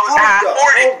 I was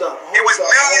deported. It was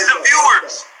millions of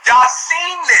viewers. Y'all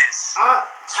seen this?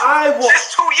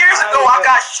 Just 2 years ago, I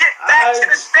got shit back to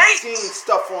the States. I've seen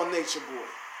stuff on Nature Boy.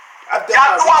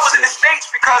 Y'all knew I was in the States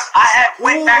because I had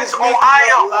went back to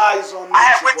Ohio. I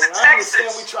had went to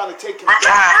Texas. We trying to take him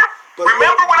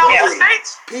Remember when I was in the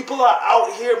States? People are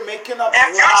out here making up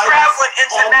lies. If you're traveling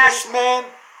international, man,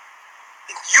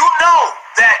 you know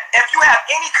that if you have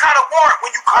any kind of warrant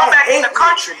when you come back in the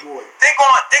country, they're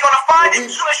gonna find it.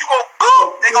 As soon as you go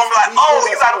boom, they're gonna be like, oh,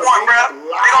 you got a warrant,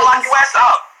 bro. They're gonna lock your ass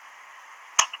up.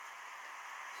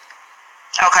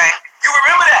 Okay. You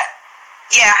remember that?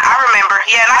 Yeah, I remember.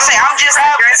 Yeah, and I say I'm just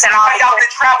addressing all the out there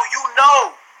travel. You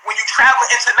know, when you travel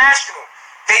international,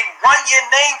 they run your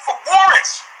name for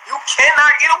warrants. You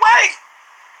cannot get away.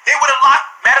 They would have locked.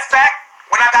 Matter of fact,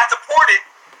 when I got deported,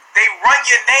 they run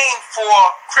your name for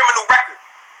criminal record.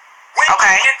 When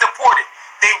you get deported,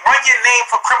 they run your name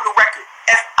for criminal record.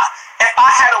 If I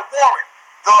had a warrant,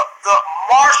 the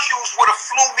marshals would have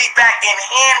flew me back in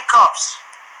handcuffs.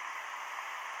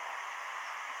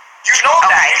 You know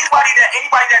that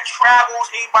anybody that travels,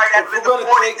 anybody that's been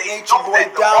deported, they know that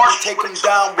the marshals would have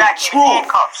took me back in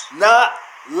handcuffs. Not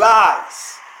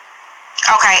Lies.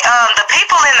 Okay, the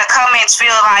people in the comments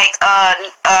feel like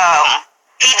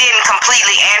he didn't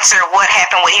completely answer what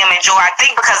happened with him and Joy. I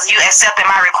think because you accepted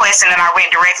my request and then I went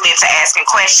directly into asking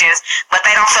questions, but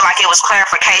they don't feel like it was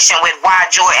clarification with why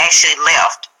Joy actually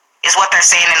left, is what they're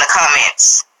saying in the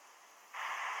comments.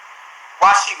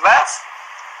 Why she left?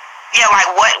 Yeah, like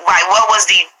what was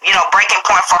the breaking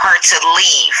point for her to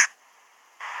leave?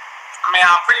 I mean,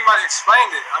 I pretty much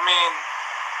explained it. I mean,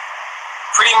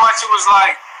 pretty much it was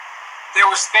like there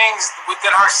was things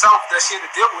within herself that she had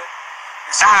to deal with.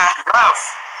 And so she left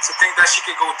to think that she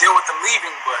could go deal with them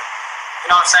leaving, but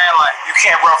you know what I'm saying? Like, You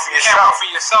can't run for you can't run yourself. for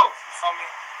yourself. You feel me?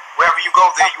 Wherever you go,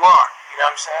 there you are. You know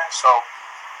what I'm saying? So,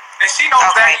 And she knows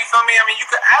Okay. that, you feel me? I mean, you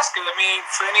could ask her. I mean,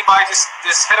 for anybody, just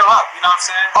hit her up. You know what I'm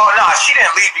saying? oh no, she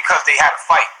didn't leave because they had a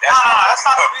fight. No, that's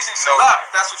not the reason she left.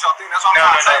 If that's what y'all think, that's what I'm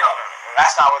No, trying to say. no.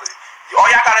 That's not what it is. All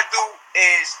y'all gotta do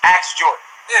is ask Joy.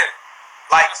 Yeah.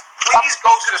 Like, please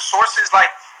go to the sources. Like,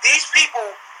 these people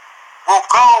will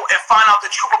go and find out the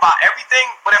truth about everything,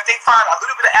 but if they find a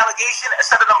little bit of allegation,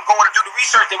 instead of them going to do the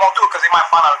research, they won't do it because they might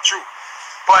find out the truth.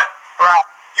 But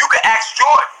you can ask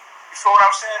Joy. You feel what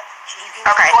I'm saying? You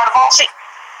can Okay. Joy on the phone?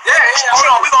 Yeah. Hold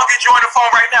on, we're gonna get Joy on the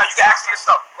phone right now. You can ask her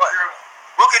yourself.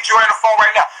 We'll get Joy on the phone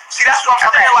right now. See, that's what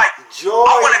I'm saying. Like, Joy,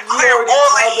 I want to you clear already all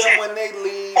tell this them shit. when they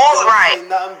leave. All Don't right. say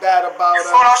nothing bad about You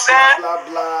them. feel what I'm saying? Blah,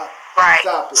 blah, blah. Right.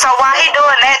 Stop it. So while he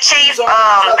doing that, Chief,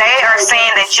 they are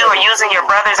saying that you are using your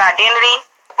brother's identity.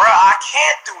 Bruh, I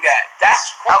can't do that.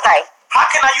 That's Okay. How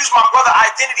can I use my brother's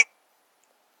identity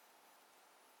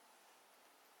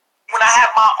when I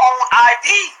have my own ID?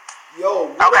 Yo,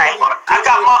 Okay. I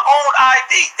got my own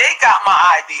ID. They got my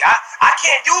ID. I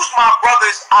can't use my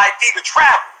brother's ID to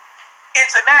travel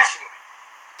internationally.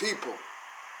 people.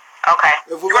 Okay.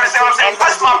 If we're You gonna understand what I'm saying? take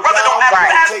Plus, Nature my Boy brother down, don't have we're a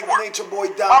gonna take passport. Nature Boy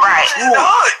down My with brother's in the truth,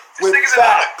 hood. This with nigga's in the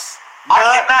hood. facts, I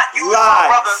cannot use my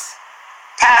brother's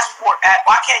lies. passport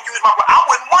I can't use my brother. I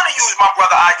wouldn't want to use my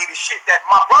brother ID, the shit that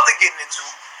my brother getting into.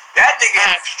 That nigga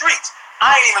in the streets.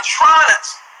 I ain't even trying to.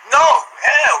 No,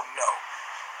 hell no.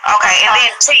 Okay, and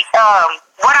then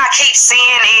what I keep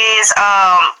seeing is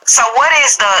so what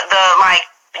is the like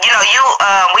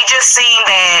we just seen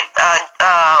that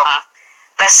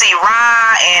let's see,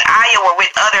 Ron and Aya were with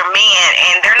other men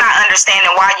and they're not understanding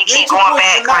why you keep Nature going Boy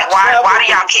back. cannot Like why travel do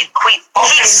y'all keep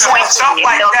switching Stuff in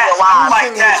like those that. wives? Stuff like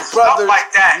Using that. his Stuff brother's like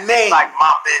that. name. It's like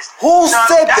my business. Who You know,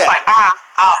 said that's that? like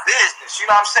our business. You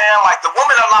know what I'm saying? Like, the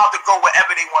women are allowed to go wherever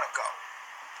they want to go.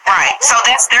 Right. So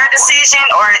that's their decision,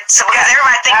 or so because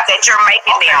everybody thinks that you're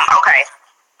making them. Okay.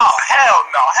 Oh, hell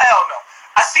no. Hell no.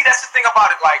 I see, that's the thing about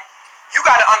it. Like, you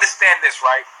got to understand this,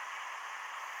 right?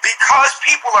 Because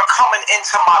people are coming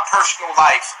into my personal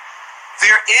life,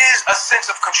 there is a sense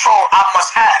of control I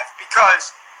must have,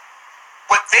 because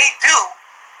what they do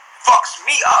fucks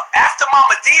me up. After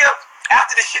Mama Dia,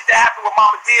 after the shit that happened with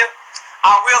Mama Dia,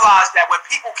 I realized that when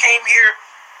people came here,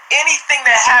 anything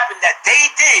that happened that they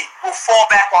did will fall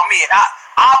back on me, and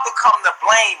I'll become the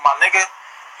blame, my nigga.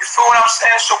 You feel what I'm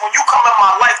saying? So when you come in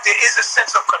my life, there is a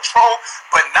sense of control,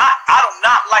 but I do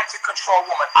not like to control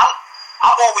women.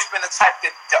 I've always been the type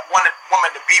that wanted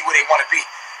women to be where they want to be.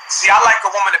 See, I like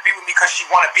a woman to be with me because she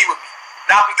want to be with me,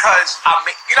 not because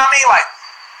you know what I mean? Like,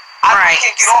 I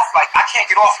can't get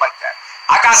off like that.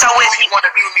 I got to know you want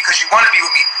to be with me because you want to be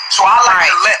with me. So I like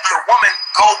to let the woman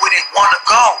go where they want to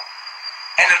go.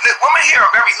 And the women here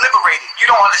are very liberated. You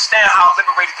don't understand how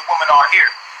liberated the women are here.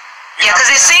 Yeah, because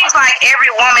it seems like every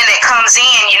woman that comes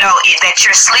in, that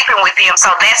you're sleeping with them,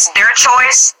 so that's their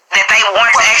choice that they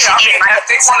want to actually get. If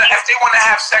they want to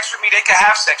have sex with me, they can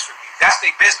have sex with me. That's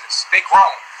their business. They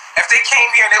grown. If they came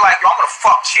here and they're like, yo, I'm gonna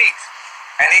fuck Chief,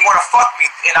 and they want to fuck me,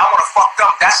 and I want to fuck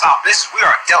them, that's our business. We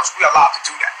are adults. We are allowed to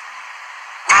do that.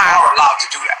 We are allowed to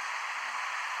do that.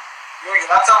 You know your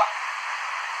laptop?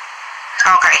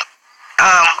 Okay.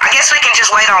 I guess we can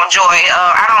just wait on Joy.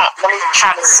 Let me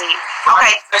try to see.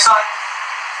 Okay. Hey, son.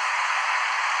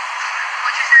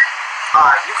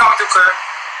 Alright, you coming through, clear.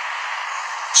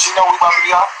 She know we about to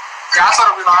be on? Yeah, I told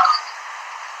her we live.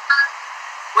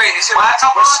 Wait, is your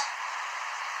laptop on?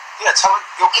 Yeah, tell her,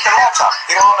 yo, get the laptop.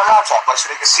 Get her on the laptop, like,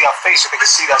 so they can see her face, so they can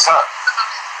see that's her.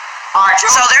 Alright,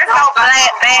 So there's no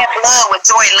bad blood with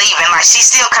Joy leaving. Like, she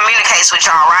still communicates with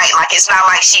y'all, right? Like, it's not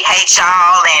like she hates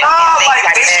y'all and things like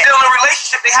like they that. still in a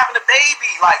relationship. They having a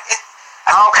baby. Like,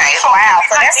 Okay, wow.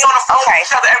 So that's on the phone okay. with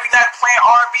each other every night playing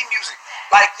R&B music.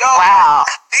 Like, yo, Wow.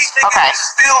 these niggas is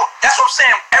still. That's what I'm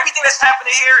saying. Everything that's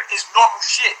happening here is normal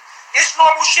shit. It's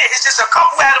normal shit. It's just a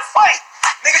couple had a fight.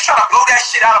 Niggas trying to blow that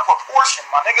shit out of proportion,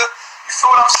 my nigga. You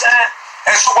feel what I'm saying?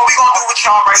 And so what we gonna do with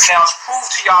y'all right now is prove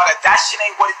to y'all that shit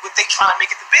ain't what they trying to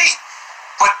make it to be.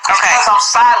 But because I'm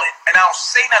silent and I don't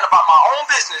say nothing about my own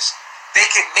business, they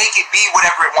can make it be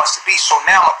whatever it wants to be. So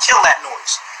now I'm going to kill that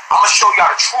noise. I'm going to show y'all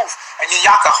the truth, and then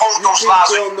y'all can hold those lies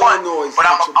if you want, but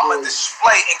I'm going to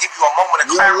display and give you a moment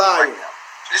of clarity right now.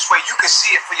 So this way you can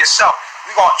see it for yourself.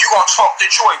 You're going to talk to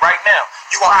Joy right now.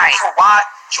 You're going to ask her,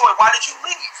 Joy, why did you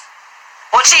leave?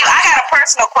 Well, Chief, I got a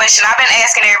personal question. I've been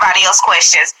asking everybody else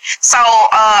questions. So,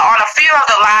 on a few of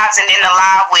the lives and then the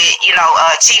live with,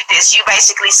 Chief this, you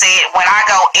basically said, when I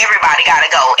go, everybody got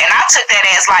to go. And I took that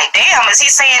as like, damn, is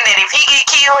he saying that if he get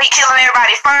killed, he killing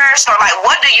everybody first? Or like,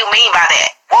 what do you mean by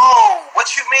that? Whoa,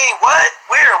 what you mean? What?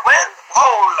 Where? When?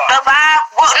 Hold on. The live,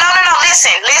 well, no,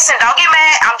 listen, don't get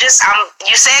mad.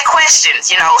 You said questions,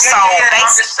 so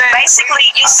basically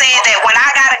you said that when I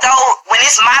gotta go, when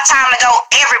it's my time to go,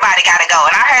 everybody gotta go.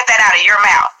 And I heard that out of your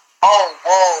mouth. Oh,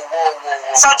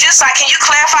 whoa. So just like, can you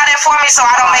clarify that for me so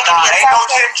I don't make any assumptions? Ain't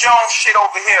no Jim Jones shit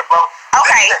over here, bro.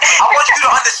 Okay. Listen, I want you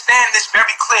to understand this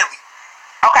very clearly.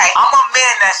 Okay. I'm a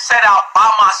man that set out by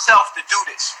myself to do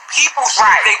this. People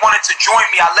said they wanted to join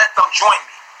me. I let them join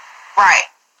me. Right.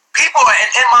 People are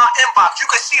in my inbox. You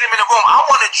can see them in the room. I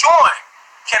want to join.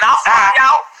 Can I fly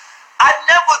out? I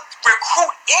never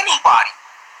recruit anybody.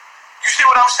 You see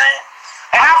what I'm saying?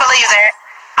 And I believe that.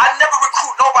 I never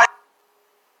recruit nobody.